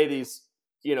we lay these,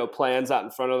 plans out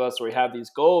in front of us, where we have these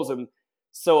goals. And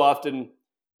so often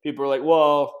people are like,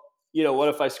 well, what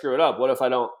if I screw it up? What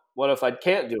if I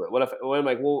can't do it? What I'm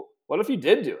like, well, what if you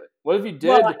did do it? What if you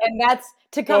well, did and that's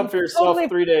to show up come for yourself totally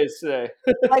 3 days today?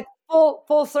 like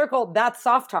full circle. That's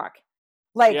soft talk.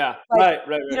 Like, Yeah. Right.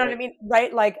 Right. you Right. know what I Right. mean?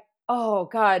 Right? Like, oh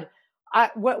God,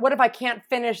 what if I can't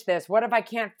finish this? What if I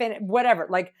can't finish whatever?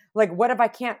 Like, what if I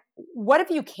can't, what if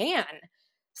you can?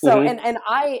 So, Mm-hmm. and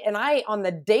I on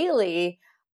the daily,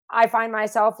 I find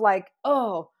myself like,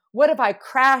 oh, what if I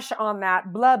crash on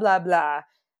that, blah, blah, blah.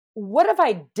 What if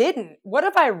I didn't? What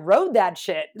if I rode that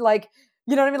shit? Like,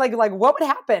 you know what I mean? Like what would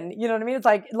happen? You know what I mean? It's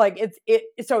like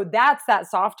so that's that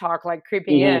soft talk like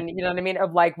creeping Mm-hmm. in, you know what I mean?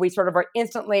 Of like, we sort of are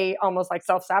instantly almost like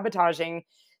self-sabotaging.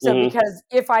 So Mm-hmm. because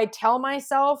if I tell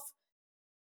myself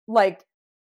like,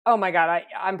 oh my God,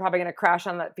 I'm probably gonna crash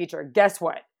on that feature, guess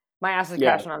what? My ass is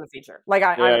Yeah. crashing on the feature. Like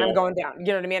Yeah. I'm going down.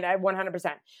 You know what I mean? At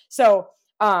 100%. So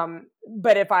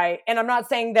but and I'm not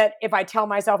saying that if I tell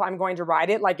myself I'm going to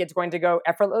ride it, like it's going to go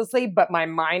effortlessly, but my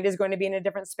mind is going to be in a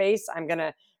different space. I'm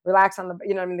gonna relax on the,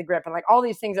 what I mean, the grip, and like all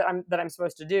these things that I'm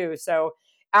supposed to do. So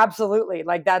absolutely,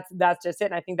 like that's just it.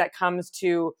 And I think that comes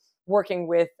to working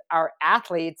with our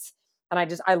athletes. And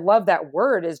I love that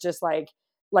word, is just like,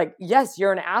 yes,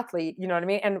 you're an athlete, you know what I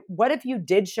mean? And what if you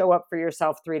did show up for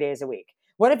yourself 3 days a week?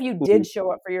 What if you Mhm. did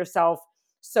show up for yourself,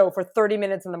 so for 30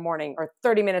 minutes in the morning or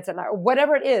 30 minutes at night, or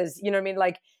whatever it is, you know what I mean?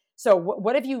 Like, so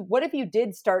what if you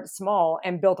did start small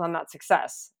and built on that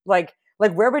success? Like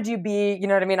where would you be? You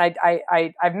know what I mean?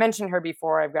 I've mentioned her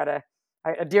before. I've got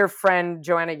a dear friend,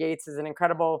 Joanna Yates, is an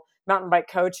incredible mountain bike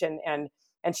coach, and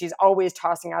she's always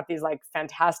tossing out these like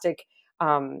fantastic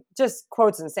just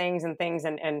quotes and sayings and things.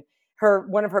 And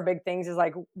one of her big things is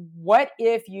like, what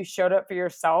if you showed up for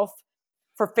yourself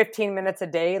for 15 minutes a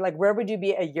day? Like, where would you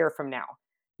be a year from now?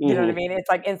 You know what I Mhm. mean? It's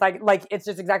it's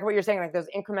just exactly what you're saying, like those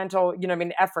incremental, you know what I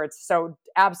mean, efforts. So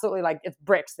absolutely, like it's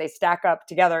bricks, they stack up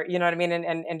together, you know what I mean?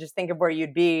 And just think of where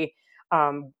you'd be,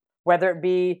 whether it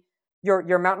be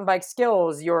your mountain bike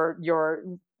skills, your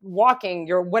walking,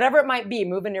 your whatever it might be,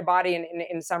 moving your body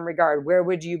in some regard, where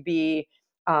would you be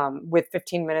with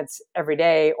 15 minutes every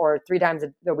day or 3 times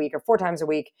a week or 4 times a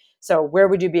week. So where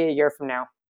would you be a year from now?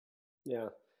 Yeah.